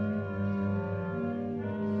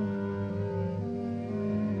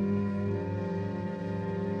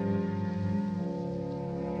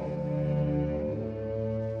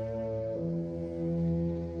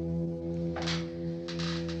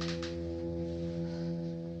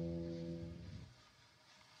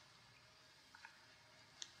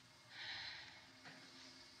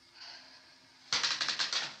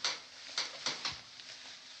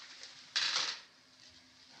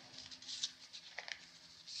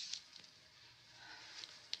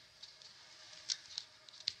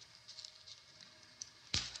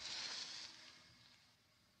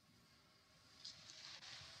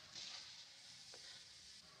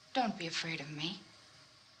 Don't be afraid of me.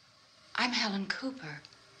 I'm Helen Cooper,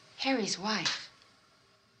 Harry's wife.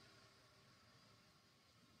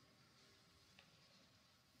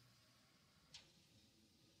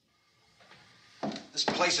 This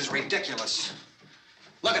place is ridiculous.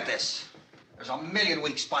 Look at this. There's a million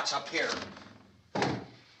weak spots up here.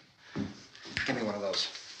 windows.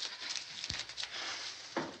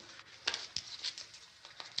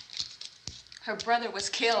 Her brother was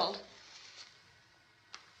killed.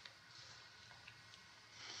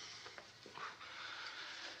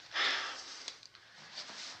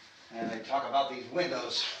 And they talk about these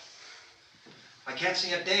windows. I can't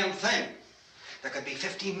see a damn thing. There could be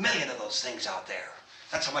 50 million of those things out there.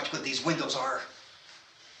 That's how much good these windows are.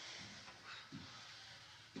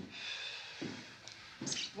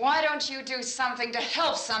 Why don't you do something to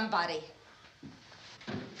help somebody?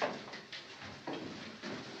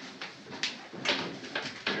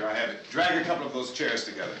 Here, I have it. Drag a couple of those chairs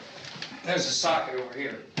together. There's a socket over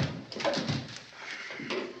here.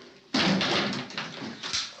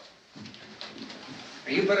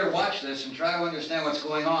 You better watch this and try to understand what's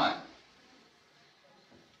going on.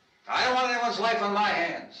 I don't want anyone's life on my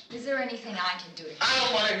hands. Is there anything I can do to help? I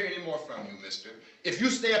don't want to hear any more from you, mister. If you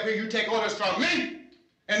stay up here, you take orders from me.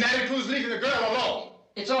 And that includes leaving the girl alone.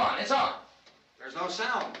 It's on, it's on. There's no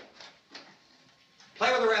sound.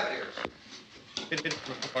 Play with the rabbit ears.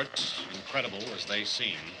 Reports, incredible as they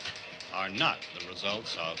seem, are not the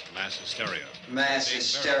results of mass hysteria. Mass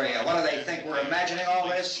hysteria. What do they think? We're imagining all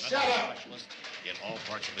this? Shut up! In all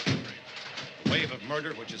parts of the country. The wave of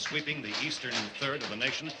murder which is sweeping the eastern third of the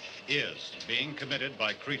nation is being committed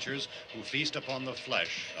by creatures who feast upon the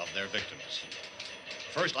flesh of their victims.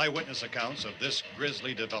 First eyewitness accounts of this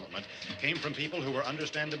grisly development came from people who were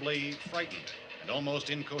understandably frightened and almost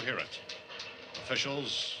incoherent.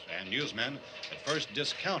 Officials and newsmen at first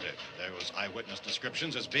discounted those eyewitness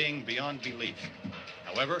descriptions as being beyond belief.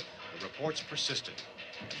 However, the reports persisted.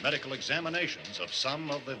 Medical examinations of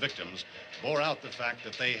some of the victims bore out the fact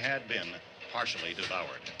that they had been partially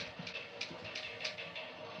devoured.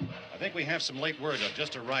 I think we have some late word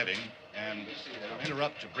just arriving, and I'll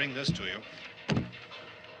interrupt to bring this to you.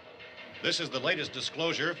 This is the latest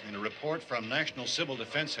disclosure in a report from National Civil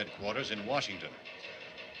Defense Headquarters in Washington.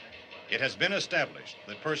 It has been established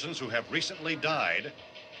that persons who have recently died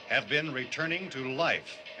have been returning to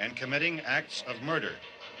life and committing acts of murder.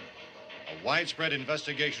 A widespread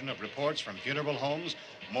investigation of reports from funeral homes,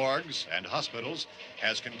 morgues, and hospitals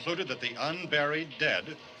has concluded that the unburied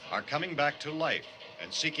dead are coming back to life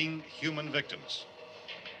and seeking human victims.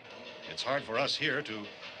 It's hard for us here to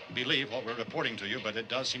believe what we're reporting to you, but it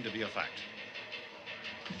does seem to be a fact.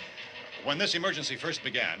 When this emergency first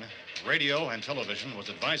began, radio and television was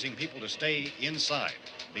advising people to stay inside,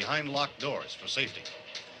 behind locked doors for safety.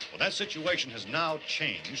 Well, that situation has now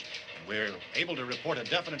changed, and we're able to report a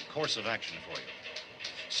definite course of action for you.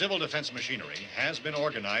 Civil defense machinery has been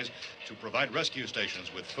organized to provide rescue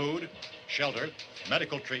stations with food, shelter,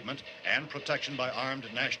 medical treatment, and protection by armed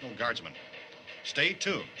National Guardsmen. Stay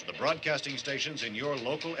tuned to the broadcasting stations in your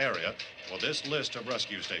local area for this list of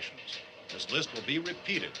rescue stations. This list will be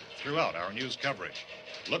repeated throughout our news coverage.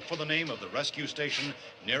 Look for the name of the rescue station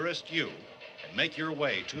nearest you and make your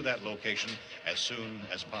way to that location as soon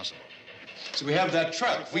as possible. So we have that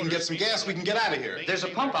truck. If we can get some gas, we can get out of here. There's a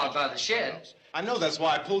pump out by the shed. I know, that's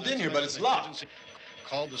why I pulled in here, but it's locked.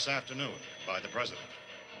 Called this afternoon by the president.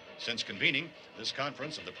 Since convening this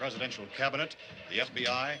conference of the presidential cabinet, the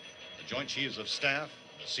FBI, the Joint Chiefs of Staff,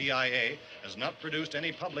 the CIA has not produced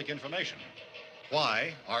any public information.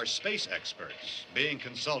 Why are space experts being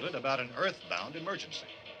consulted about an earthbound emergency?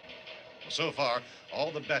 Well, so far,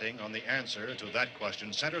 all the betting on the answer to that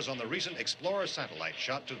question centers on the recent Explorer satellite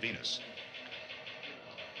shot to Venus.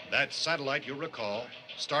 That satellite, you'll recall,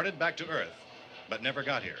 started back to Earth, but never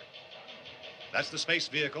got here. That's the space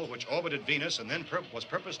vehicle which orbited Venus and then was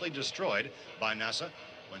purposely destroyed by NASA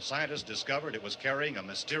when scientists discovered it was carrying a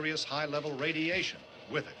mysterious high-level radiation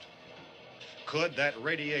with it. Could that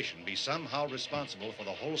radiation be somehow responsible for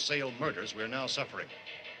the wholesale murders we're now suffering?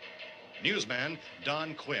 Newsman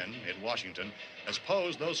Don Quinn in Washington has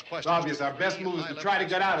posed those questions. It's obvious our best move is to try to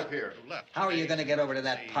get out of here. How are you going to get over to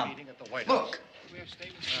that pump? Look.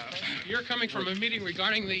 You're coming from a meeting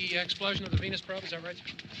regarding the explosion of the Venus probe, is that right?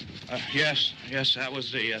 Yes, that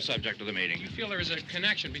was the subject of the meeting. You feel there is a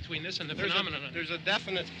connection between this and the phenomenon? There's a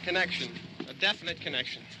definite connection.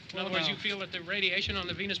 In other words, you feel that the radiation on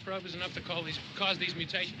the Venus probe is enough to cause these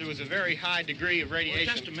mutations? There was a very high degree of radiation.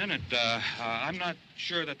 Well, just a minute. I'm not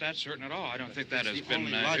sure that that's certain at all. I don't think that has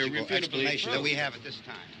been logical irrefutably explanation that proved. we have at this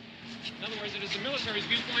time. In other words, it is the military's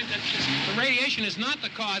viewpoint that the radiation is not the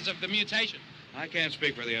cause of the mutation. I can't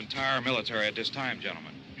speak for the entire military at this time,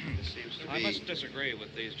 gentlemen. This seems to I be... must disagree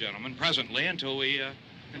with these gentlemen presently until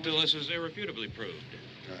this is irrefutably proved.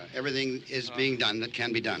 everything is being done that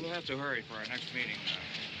can be done. We'll have to hurry for our next meeting.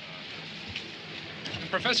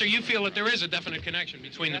 Professor, you feel that there is a definite connection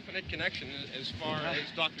between definite connection as far as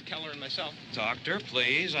Dr. Keller and myself. Doctor,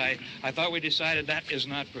 please. I thought we decided that is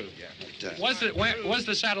not proved yet. Was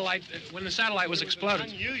the satellite, when the satellite was exploded?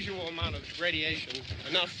 Unusual amount of radiation,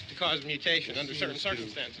 enough to cause mutation under certain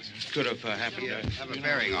circumstances. Could have happened. Have a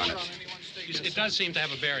bearing on it. It does seem to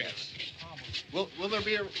have a bearing. Will there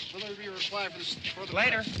be a reply for the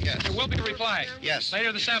Later? Yes. There will be a reply. Yes.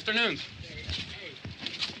 Later this afternoon.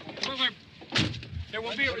 There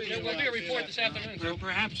will be a report this afternoon. Well,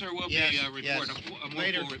 perhaps there will be a report. Yes. A more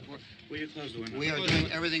Later. full report. Will you close the window? We are doing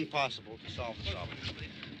everything possible to solve the problem.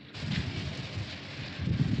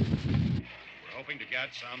 We're hoping to get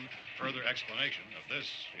some further explanation of this.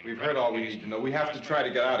 We've heard all we need to know. We have to try to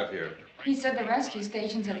get out of here. He said the rescue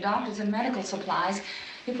stations have doctors and medical supplies.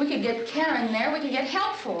 If we could get care in there, we could get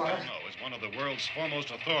help for her. Romero is one of the world's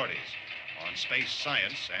foremost authorities on space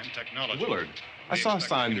science and technology. Willard. I saw a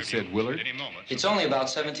sign that said Willard. It's only about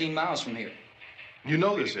 17 miles from here. You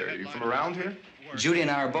know this area. You from around here? Judy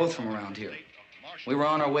and I are both from around here. We were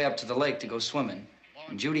on our way up to the lake to go swimming,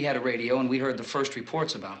 and Judy had a radio, and we heard the first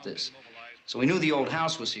reports about this. So we knew the old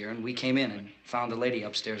house was here, and we came in and found the lady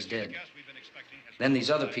upstairs dead. Then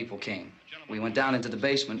these other people came. We went down into the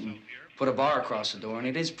basement and put a bar across the door, and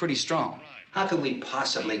it is pretty strong. How could we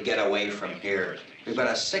possibly get away from here? We've got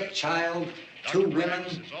a sick child, 2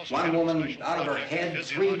 women, 1 woman out of her head,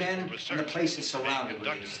 3 men, and the place is surrounded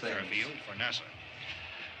with these things. For NASA.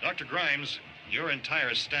 Dr. Grimes, your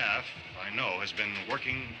entire staff, I know, has been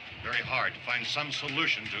working very hard to find some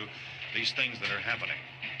solution to these things that are happening.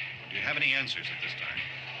 Do you have any answers at this time?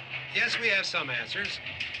 Yes, we have some answers.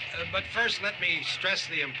 But first, let me stress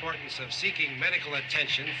the importance of seeking medical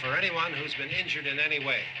attention for anyone who's been injured in any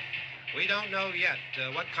way. We don't know yet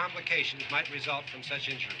what complications might result from such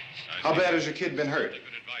injuries. How bad has your kid been hurt? Good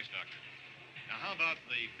advice, Doctor. Now, how about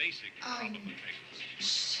the basic problem?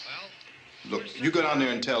 Look, you go down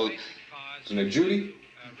there and tell... Isn't it Judy?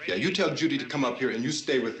 Yeah, you tell Judy to come up here and you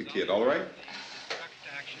stay with the kid, all right?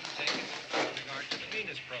 Action taken with regard to the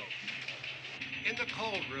Venus probe. In the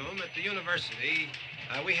cold room at the university,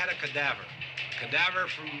 we had a cadaver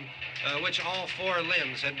from which all 4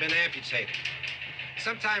 limbs had been amputated.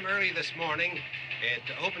 Sometime early this morning, it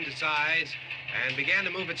opened its eyes and began to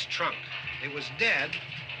move its trunk. It was dead,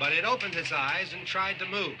 but it opened its eyes and tried to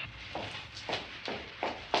move.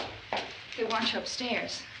 They want you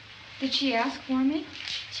upstairs. Did she ask for me?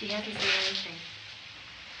 She hasn't said anything.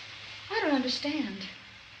 I don't understand.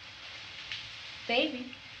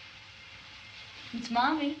 Baby. It's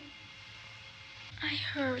Mommy. I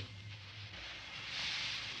heard.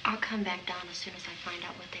 I'll come back down as soon as I find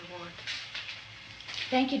out what they want.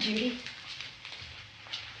 Thank you, Judy.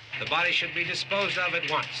 The body should be disposed of at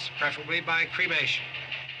once, preferably by cremation.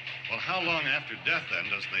 Well, how long after death, then,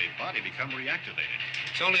 does the body become reactivated?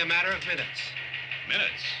 It's only a matter of minutes.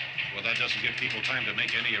 Minutes? Well, that doesn't give people time to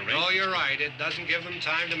make any arrangements. Oh, you're right. It doesn't give them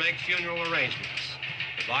time to make funeral arrangements.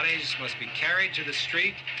 The bodies must be carried to the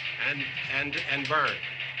street and burned.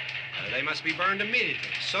 They must be burned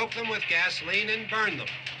immediately. Soak them with gasoline and burn them.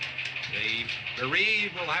 The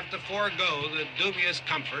bereaved will have to forego the dubious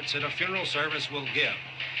comforts that a funeral service will give.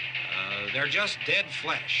 They're just dead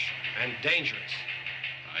flesh and dangerous.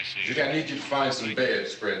 I see. Judy, I need you to find some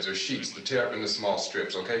bedspreads or sheets to tear up into small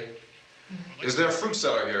strips, okay? Is there a fruit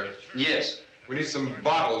cellar here? Yes. We need some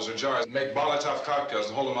bottles or jars. Make Molotov cocktails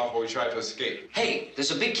and hold them off while we try to escape. Hey,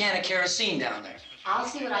 there's a big can of kerosene down there. I'll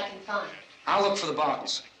see what I can find. I'll look for the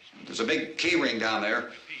bottles. There's a big key ring down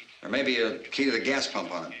there. There may be a key to the gas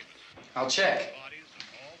pump on it. I'll check.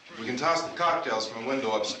 We can toss the cocktails from a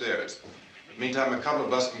window upstairs. Meantime, a couple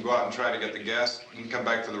of us can go out and try to get the gas and come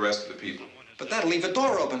back for the rest of the people. But that'll leave a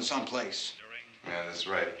door open someplace. Yeah, that's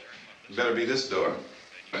right. It better be this door.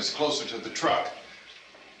 It's closer to the truck.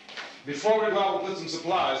 Before we go out, we'll put some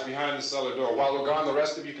supplies behind the cellar door. While we're gone, the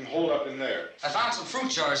rest of you can hold up in there. I found some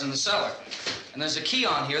fruit jars in the cellar. And there's a key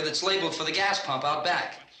on here that's labeled for the gas pump out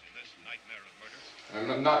back.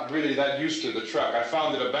 I'm not really that used to the truck. I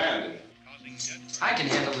found it abandoned. I can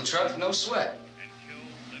handle the truck, no sweat.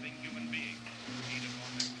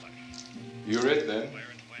 You're it, then.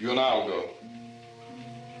 You and I'll go.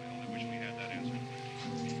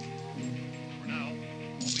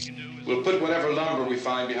 We'll put whatever lumber we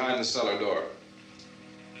find behind the cellar door.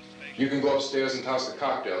 You can go upstairs and toss the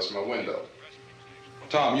cocktails from a window.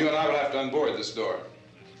 Tom, you and I will have to unboard this door.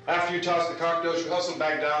 After you toss the cocktails, you hustle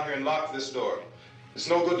back down here and lock this door. It's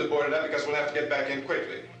no good to board it up because we'll have to get back in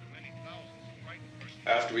quickly.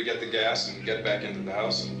 After we get the gas and get back into the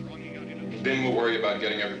house, then we'll worry about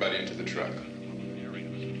getting everybody into the truck.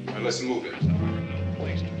 Now let's move it.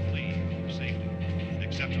 Place to flee for safety,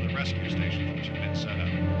 except to the rescue stations which have been set up.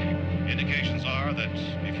 Indications are that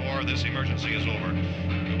before this emergency is over,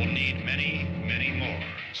 we will need many, many more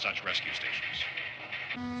such rescue stations.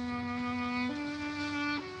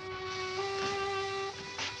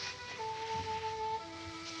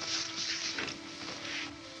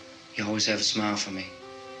 You always have a smile for me.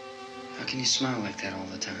 How can you smile like that all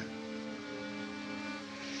the time?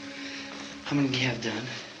 How many do you have done?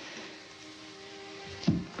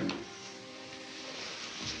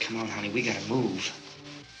 Come on, honey, we gotta move.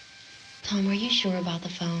 Tom, are you sure about the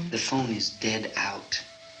phone? The phone is dead out.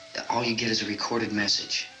 All you get is a recorded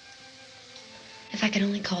message. If I could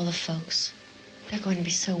only call the folks. They're going to be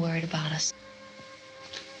so worried about us.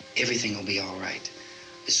 Everything will be all right.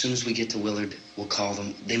 As soon as we get to Willard, we'll call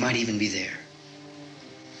them. They might even be there.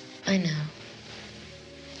 I know.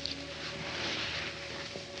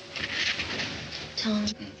 Tom,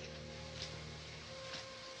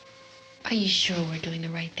 are you sure we're doing the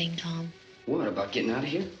right thing, Tom? What, about getting out of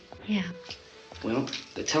here? Yeah. Well,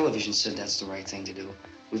 the television said that's the right thing to do.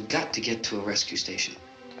 We've got to get to a rescue station.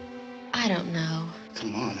 I don't know.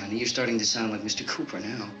 Come on, honey, you're starting to sound like Mr. Cooper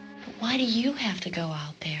now. But why do you have to go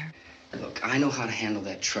out there? Look, I know how to handle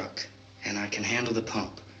that truck, and I can handle the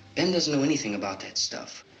pump. Ben doesn't know anything about that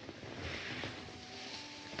stuff.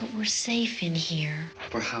 But we're safe in here.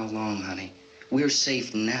 For how long, honey? We're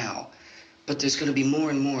safe now. But there's going to be more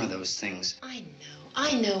and more of those things.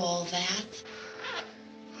 I know all that.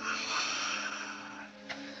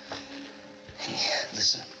 Hey,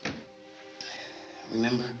 listen.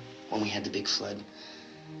 Remember when we had the big flood?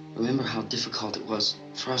 Remember how difficult it was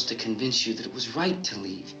for us to convince you that it was right to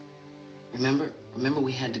leave? Remember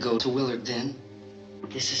we had to go to Willard then?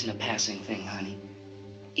 This isn't a passing thing, honey.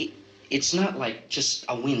 It's not like just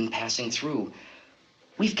a wind passing through.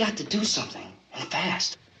 We've got to do something, and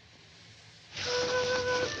fast.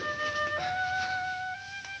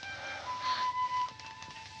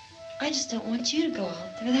 I just don't want you to go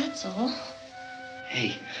out there, that's all.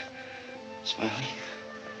 Hey, Smiley.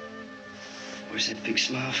 Where's that big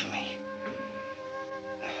smile for me?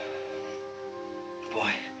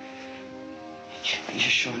 Boy, you're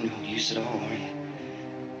showing no use at all, are you?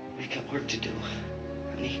 We've got work to do,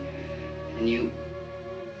 honey. And you...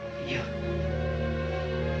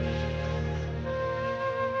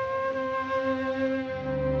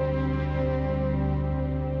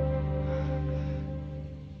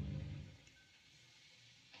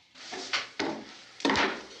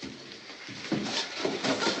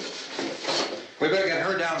 We better get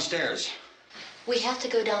her downstairs. We have to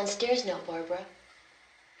go downstairs now, Barbara.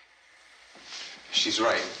 She's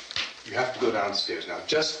right. You have to go downstairs now,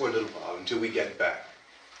 just for a little while, until we get back.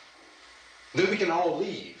 Then we can all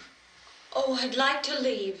leave. Oh, I'd like to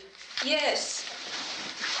leave. Yes.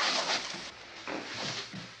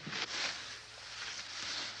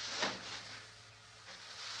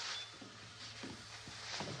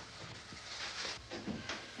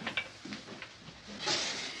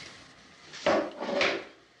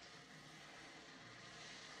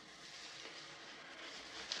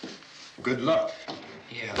 Good luck.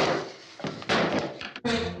 Yeah.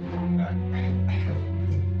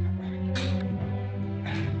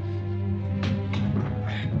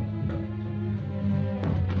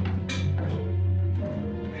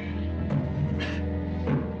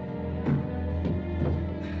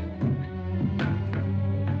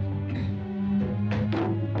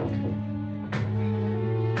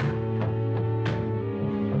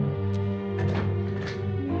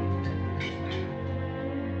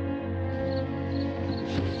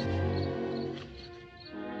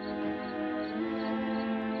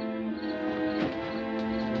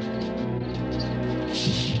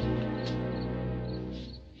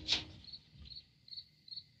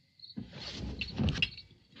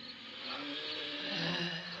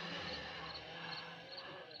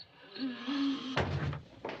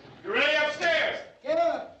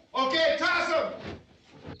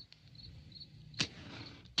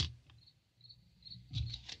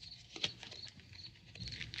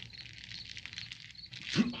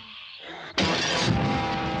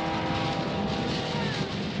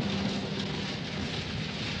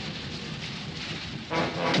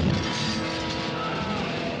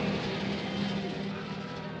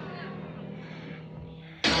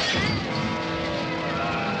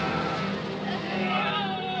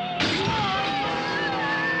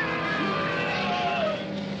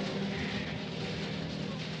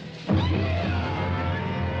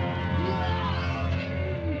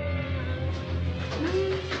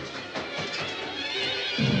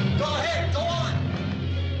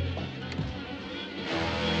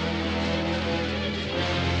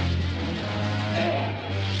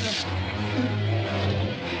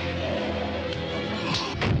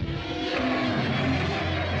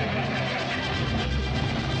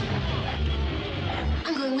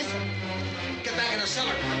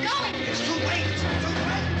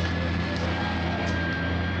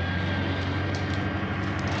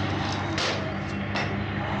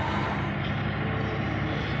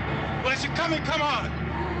 coming, come on!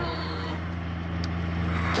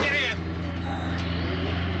 Get in!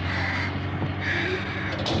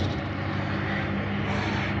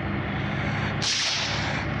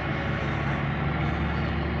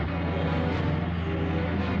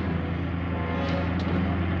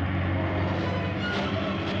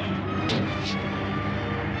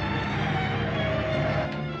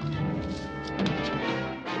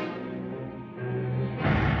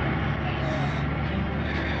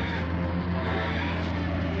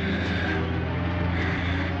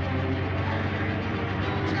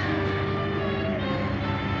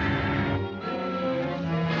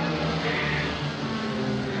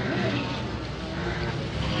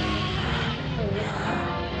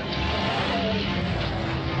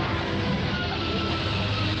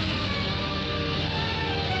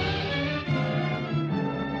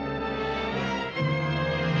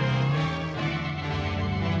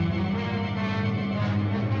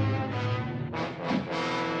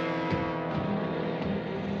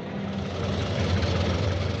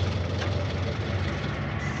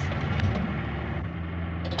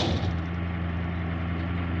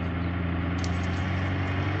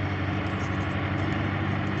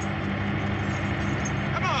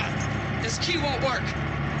 This key won't work.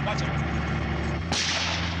 Watch out.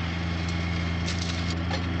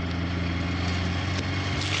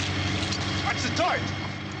 Watch the torch!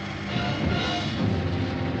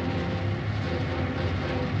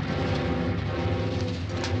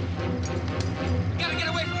 Gotta get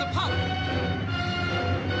away from the pump.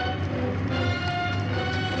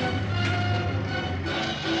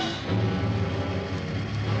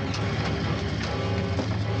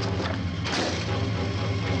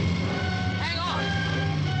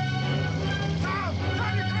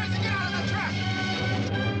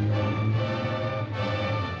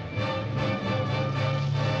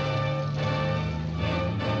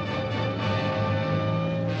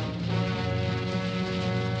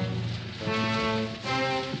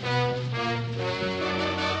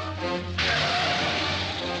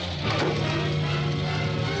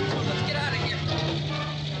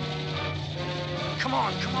 Come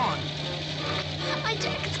on, come on. My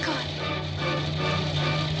jacket's caught.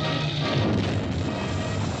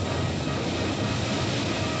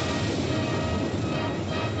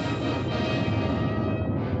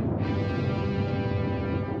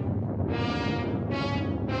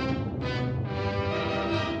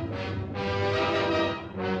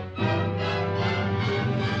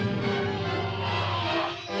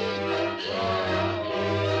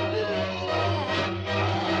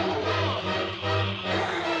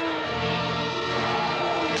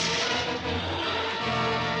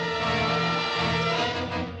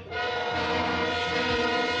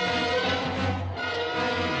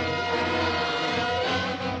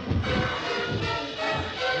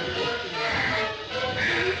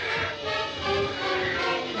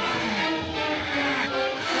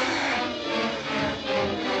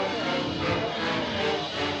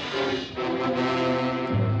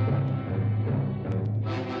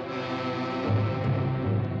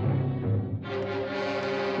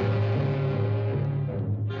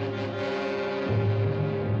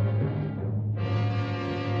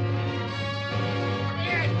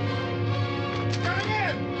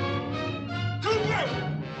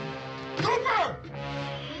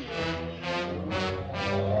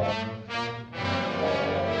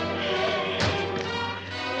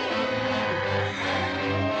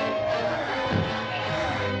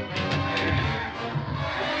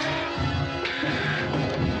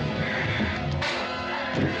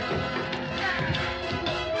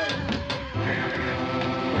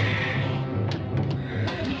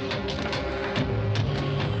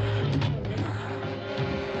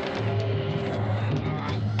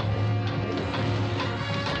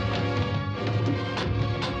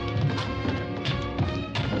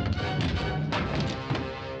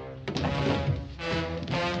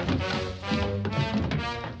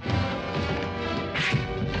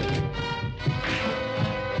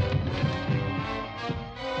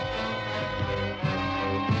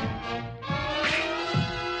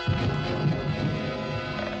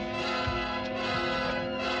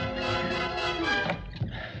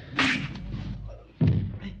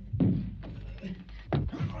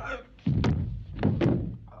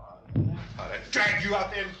 Drag you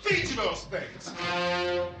out there and feed you those things.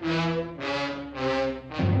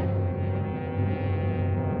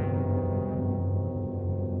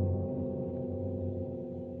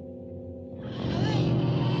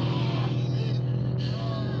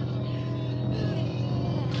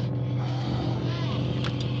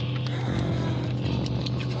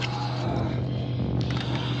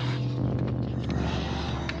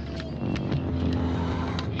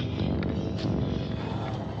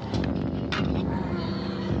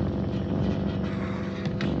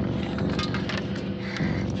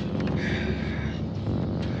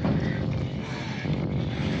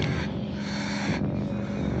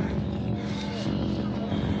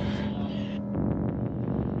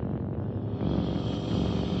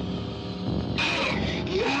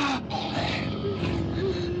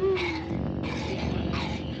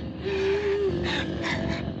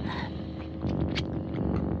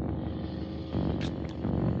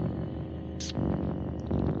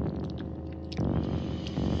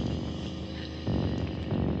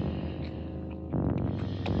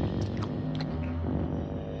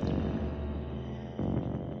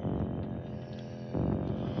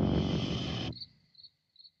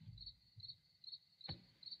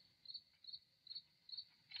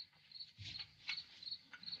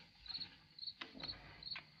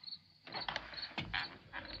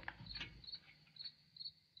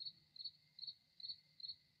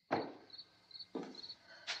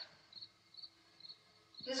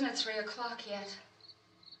 Isn't it 3 o'clock yet?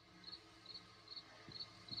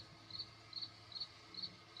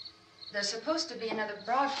 There's supposed to be another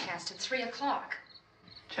broadcast at 3 o'clock.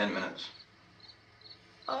 10 minutes.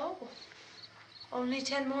 Oh, only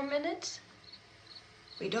 10 more minutes?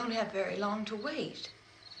 We don't have very long to wait.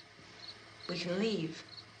 We can leave.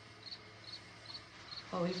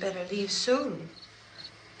 Well, we better leave soon.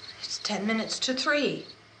 It's 10 minutes to 3.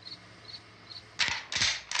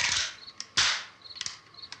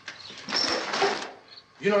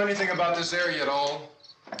 You know anything about this area at all?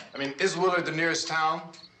 I mean, is Willard the nearest town?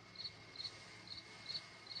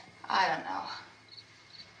 I don't know.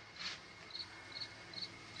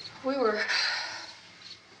 We were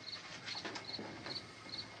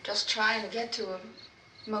just trying to get to a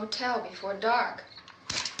motel before dark.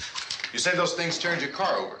 You say those things turned your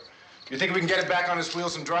car over. You think we can get it back on its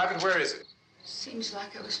wheels and drive it? Where is it? Seems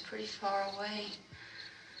like it was pretty far away.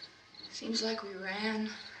 Seems like we ran.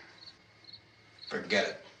 Forget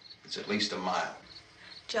it. It's at least a mile.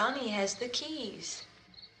 Johnny has the keys.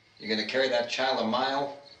 You're gonna carry that child a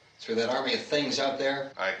mile through that army of things out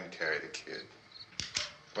there? I can carry the kid.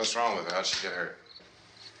 What's wrong with her? How'd she get hurt?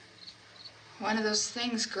 One of those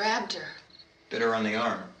things grabbed her. Bit her on the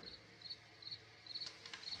arm.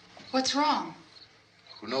 What's wrong?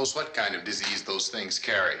 Who knows what kind of disease those things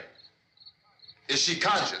carry? Is she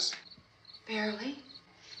conscious? Barely.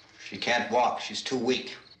 She can't walk. She's too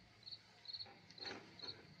weak.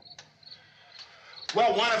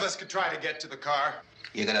 Well, one of us could try to get to the car.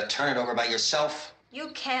 You gonna turn it over by yourself? You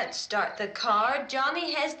can't start the car.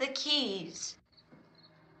 Johnny has the keys.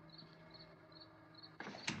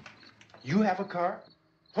 You have a car?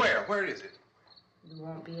 Where? Where is it? You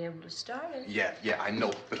won't be able to start it. Yeah, I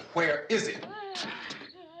know. But where is it?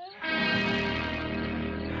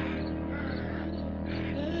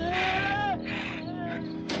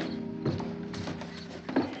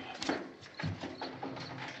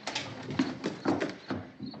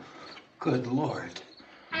 Good Lord.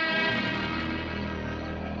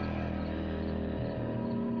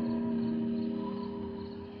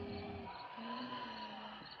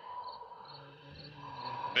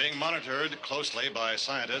 Being monitored closely by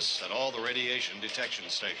scientists at all the radiation detection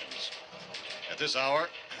stations. At this hour,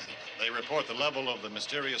 they report the level of the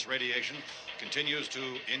mysterious radiation continues to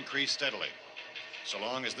increase steadily. So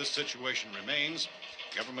long as this situation remains,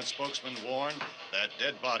 government spokesmen warn that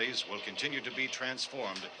dead bodies will continue to be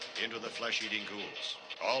transformed into the flesh-eating ghouls.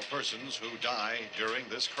 All persons who die during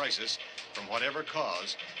this crisis, from whatever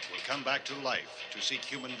cause, will come back to life to seek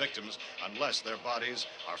human victims unless their bodies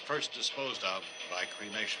are first disposed of by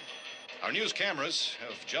cremation. Our news cameras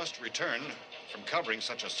have just returned from covering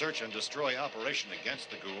such a search and destroy operation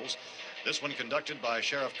against the ghouls, this one conducted by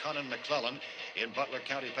Sheriff Conan McClellan in Butler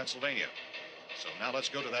County, Pennsylvania. So now let's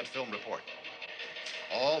go to that film report.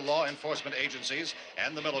 All law enforcement agencies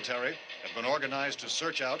and the military have been organized to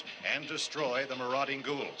search out and destroy the marauding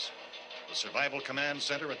ghouls. The Survival Command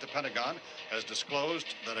Center at the Pentagon has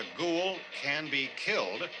disclosed that a ghoul can be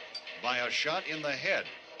killed by a shot in the head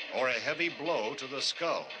or a heavy blow to the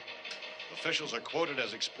skull. Officials are quoted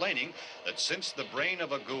as explaining that since the brain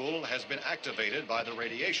of a ghoul has been activated by the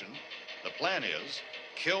radiation, the plan is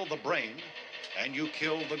kill the brain and you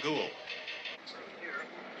kill the ghoul.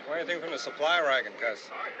 Anything from the supply wagon, Gus?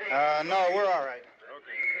 No, we're all right.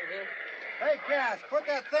 Hey, Cass, put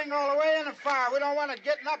that thing all the way in the fire. We don't want it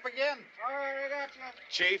getting up again. All right, I got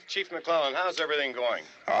you. Chief McClellan, how's everything going?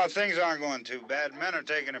 Oh, things aren't going too bad. Men are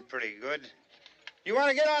taking it pretty good. You want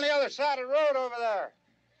to get on the other side of the road over there?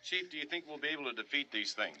 Chief, do you think we'll be able to defeat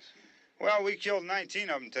these things? Well, we killed 19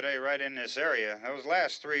 of them today right in this area. Those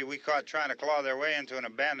last 3 we caught trying to claw their way into an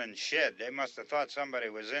abandoned shed. They must have thought somebody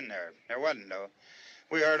was in there. There wasn't, though.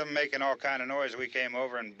 We heard them making all kind of noise. We came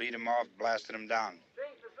over and beat them off, blasted them down. Chief,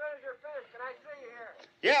 as soon as you're finished, can I see you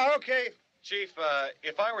here? Yeah, okay. Chief,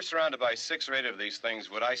 if I were surrounded by 6 or 8 of these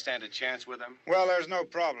things, would I stand a chance with them? Well, there's no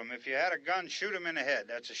problem. If you had a gun, shoot them in the head.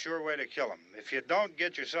 That's a sure way to kill them. If you don't,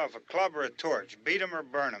 get yourself a club or a torch. Beat them or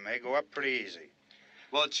burn them. They go up pretty easy.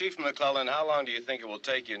 Well, Chief McClellan, how long do you think it will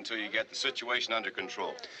take you until you get the situation under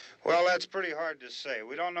control? Well, that's pretty hard to say.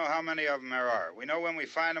 We don't know how many of them there are. We know when we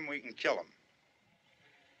find them, we can kill them.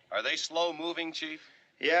 Are they slow-moving, Chief?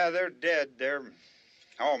 Yeah, they're dead. They're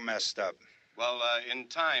all messed up. Well, in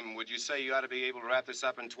time, would you say you ought to be able to wrap this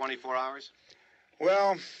up in 24 hours?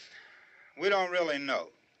 Well, we don't really know.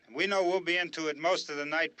 We know we'll be into it most of the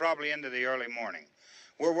night, probably into the early morning.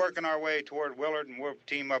 We're working our way toward Willard, and we'll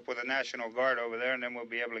team up with the National Guard over there, and then we'll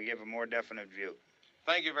be able to give a more definite view.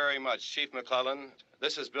 Thank you very much, Chief McClellan.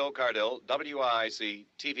 This is Bill Cardill, WIC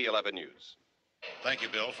TV 11 News. Thank you,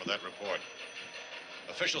 Bill, for that report.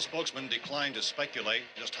 Official spokesman declined to speculate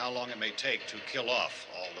just how long it may take to kill off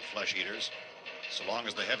all the flesh eaters, so long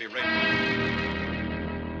as the heavy rain...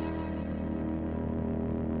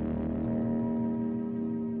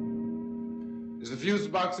 Is the fuse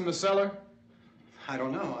box in the cellar? I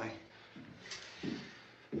don't know.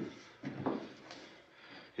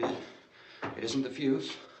 It isn't the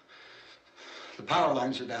fuse. The power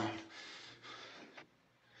lines are down.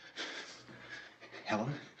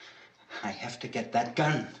 Helen, I have to get that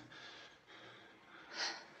gun.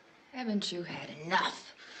 Haven't you had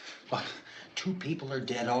enough? But 2 people are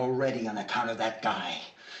dead already on account of that guy.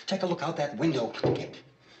 Take a look out that window, kid.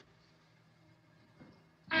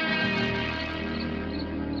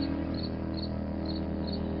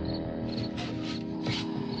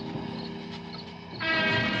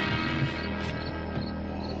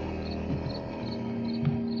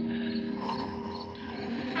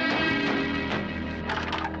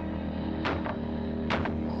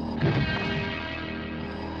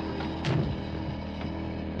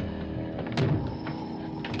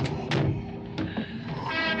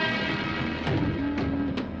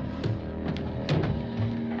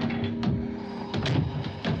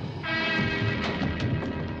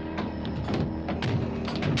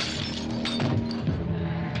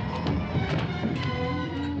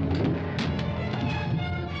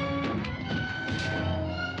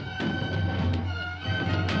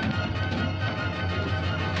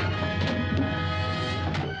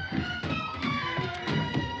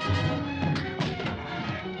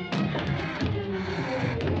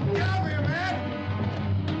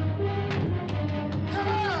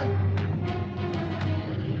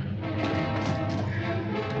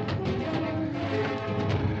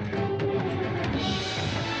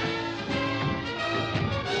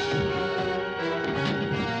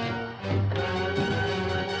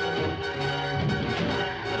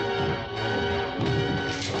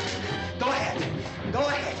 Go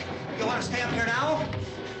ahead. You want to stay up here now?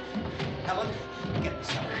 Helen, get the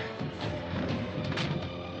cellar.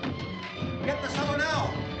 Get the cellar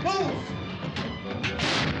now. Move!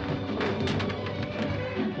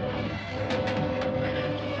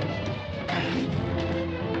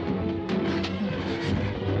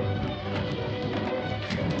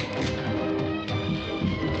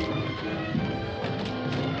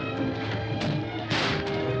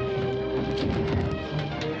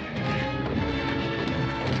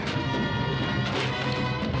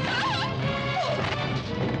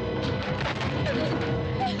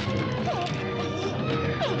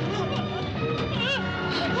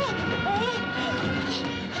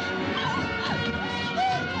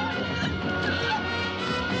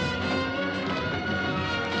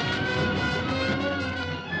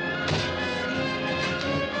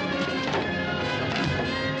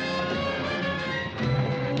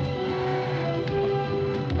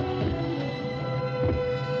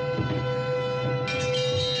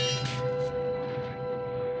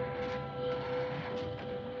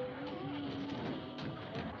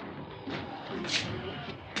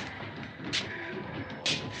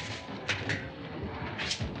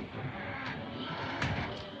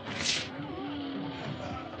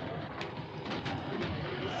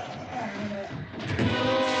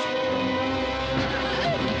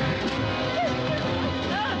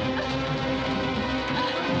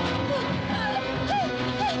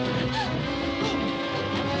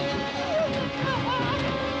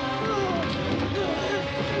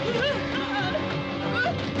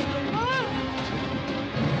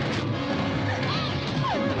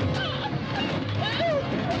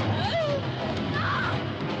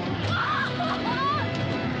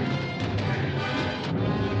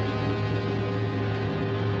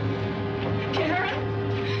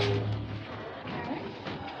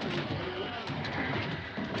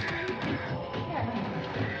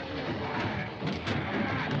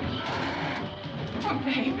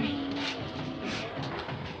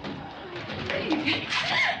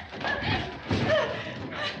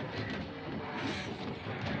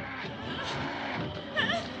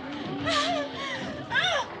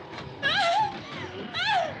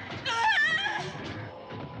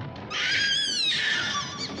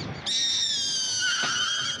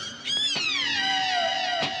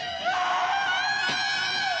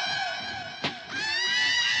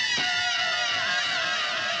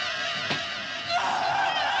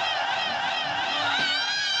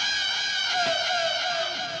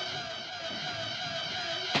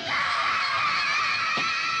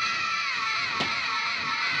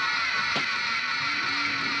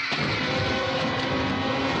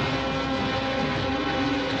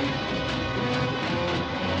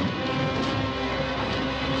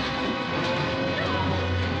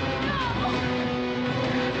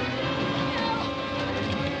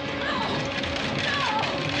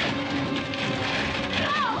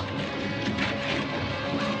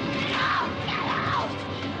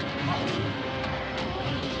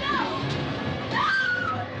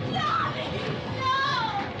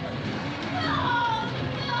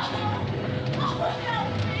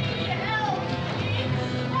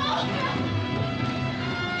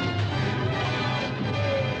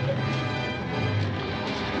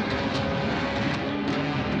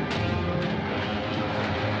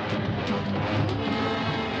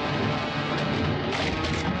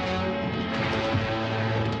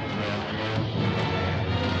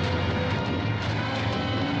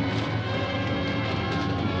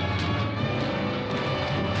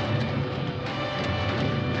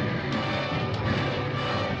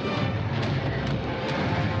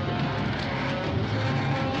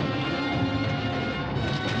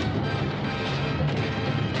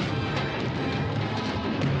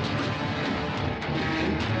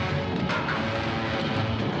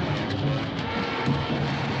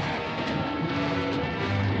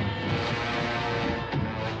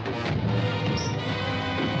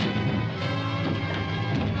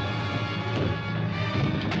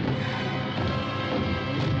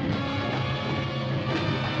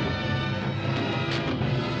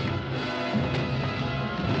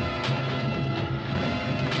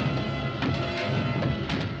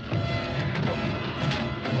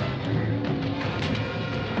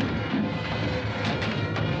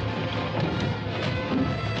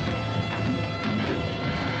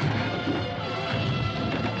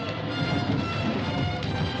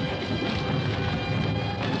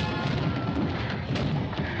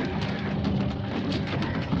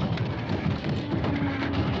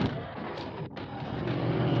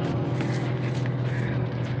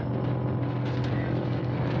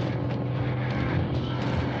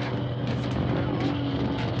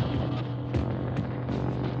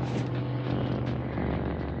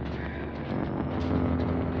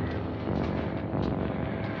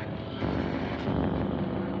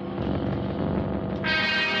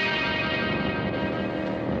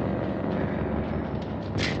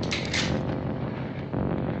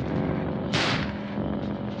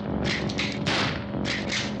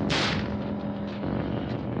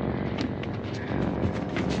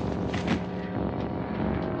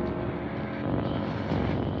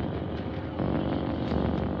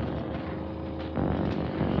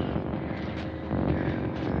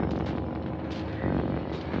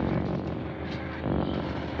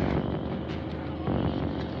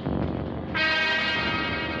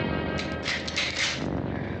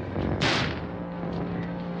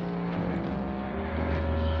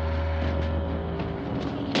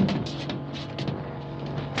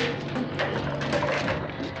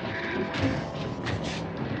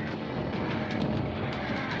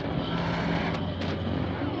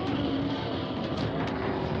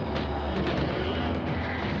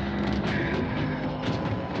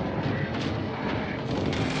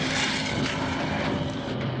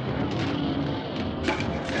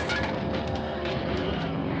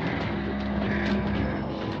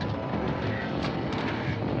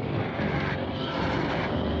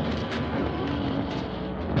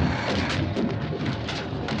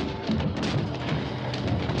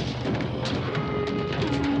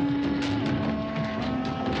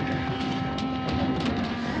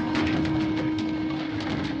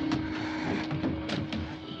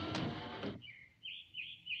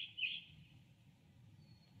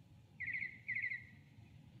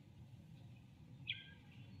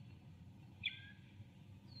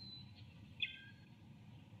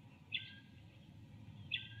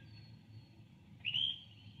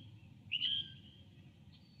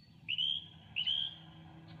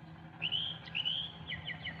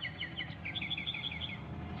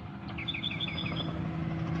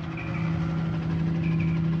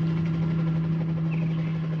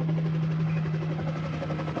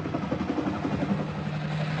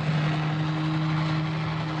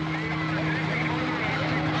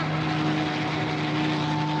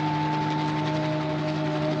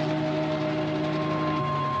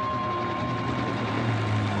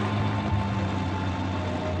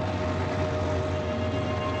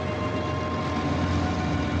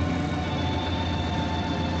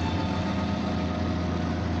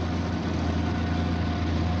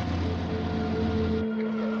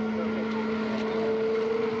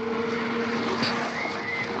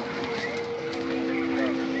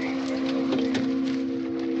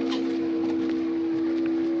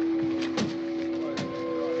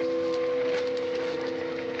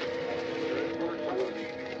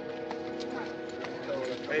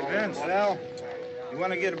 Vince, Al, you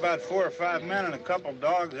want to get about 4 or 5 men and a couple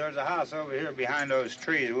dogs? There's a house over here behind those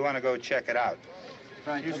trees. We want to go check it out.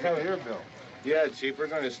 You stay here, Bill. Yeah, Chief, we're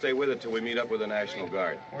going to stay with it till we meet up with the National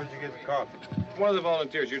Guard. Where'd you get the coffee? One of the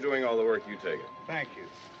volunteers. You're doing all the work. You take it. Thank you.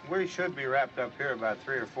 We should be wrapped up here about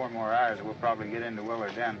 3 or 4 more hours. We'll probably get into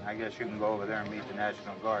Willard then. I guess you can go over there and meet the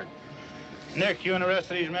National Guard. Nick, you and the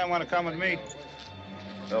rest of these men want to come with me?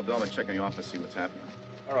 Well, Bill, I'm going to check in the office, see what's happening.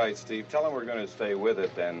 All right, Steve. Tell them we're going to stay with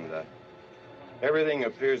it, and everything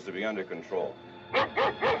appears to be under control.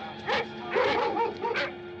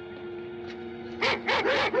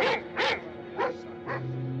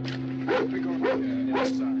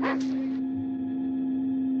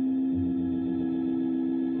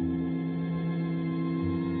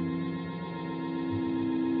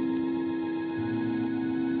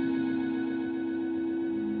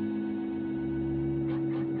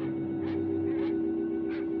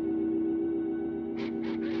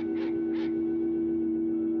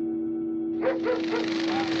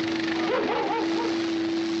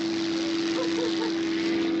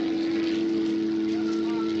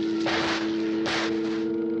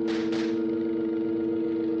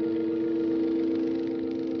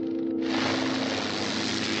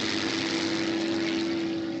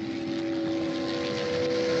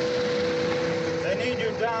 They need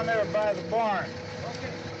you down there by the barn.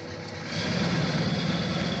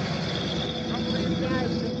 Some of these guys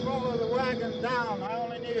can follow the wagon down. I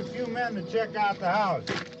only need a few men to check out the house.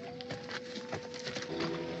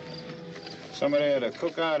 Somebody had a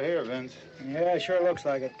cookout here, Vince. Yeah, sure looks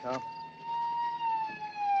like it, Cop.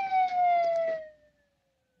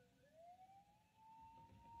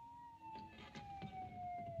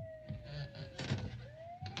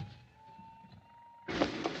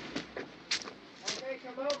 Okay,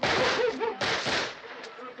 come over. There's a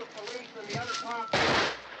group of police in the other part.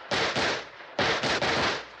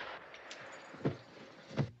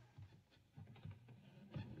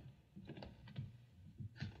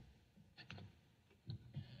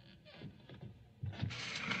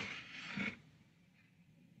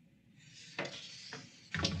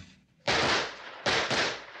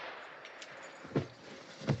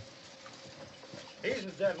 He's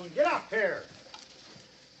a dead one. Get up here.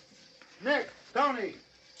 Nick, Tony,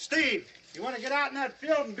 Steve, you want to get out in that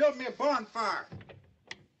field and build me a bonfire?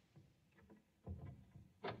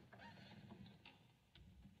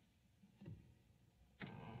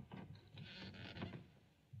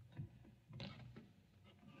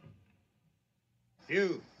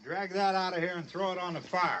 You, drag that out of here and throw it on the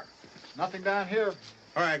fire. Nothing down here.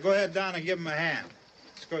 All right, go ahead down and give him a hand.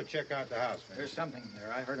 Let's go check out the house, man. There's something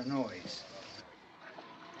there. I heard a noise.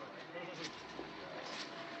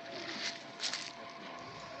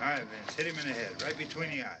 All right, Vince, hit him in the head, right between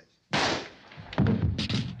the eyes.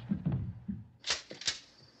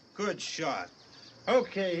 Good shot.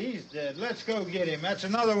 Okay, he's dead. Let's go get him. That's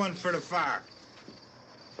another one for the fire.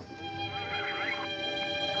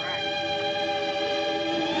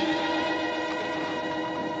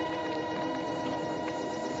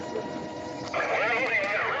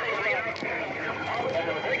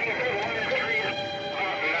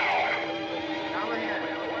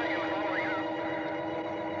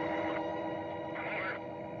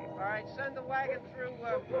 All right, send the wagon through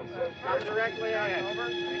directly ahead. Over.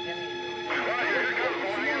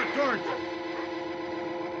 More torches.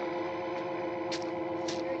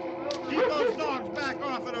 Keep those dogs back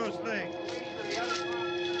off of those things.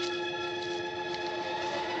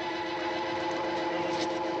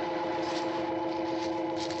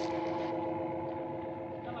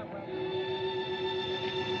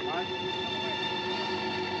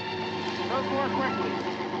 Go more quickly.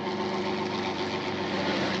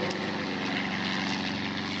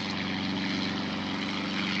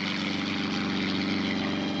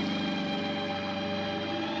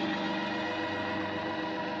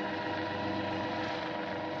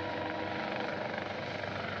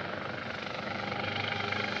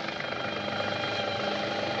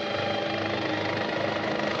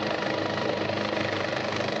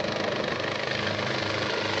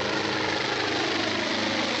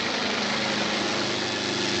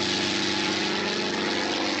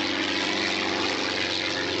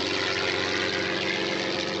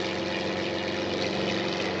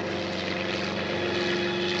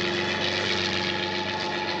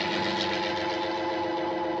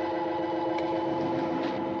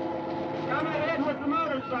 Come ahead with the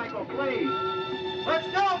motorcycle, please. Let's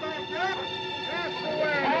go back there. That's the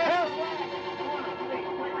way.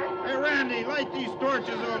 Hey, Randy, light these torches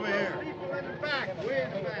over here. People in the back, way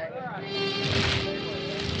in the back.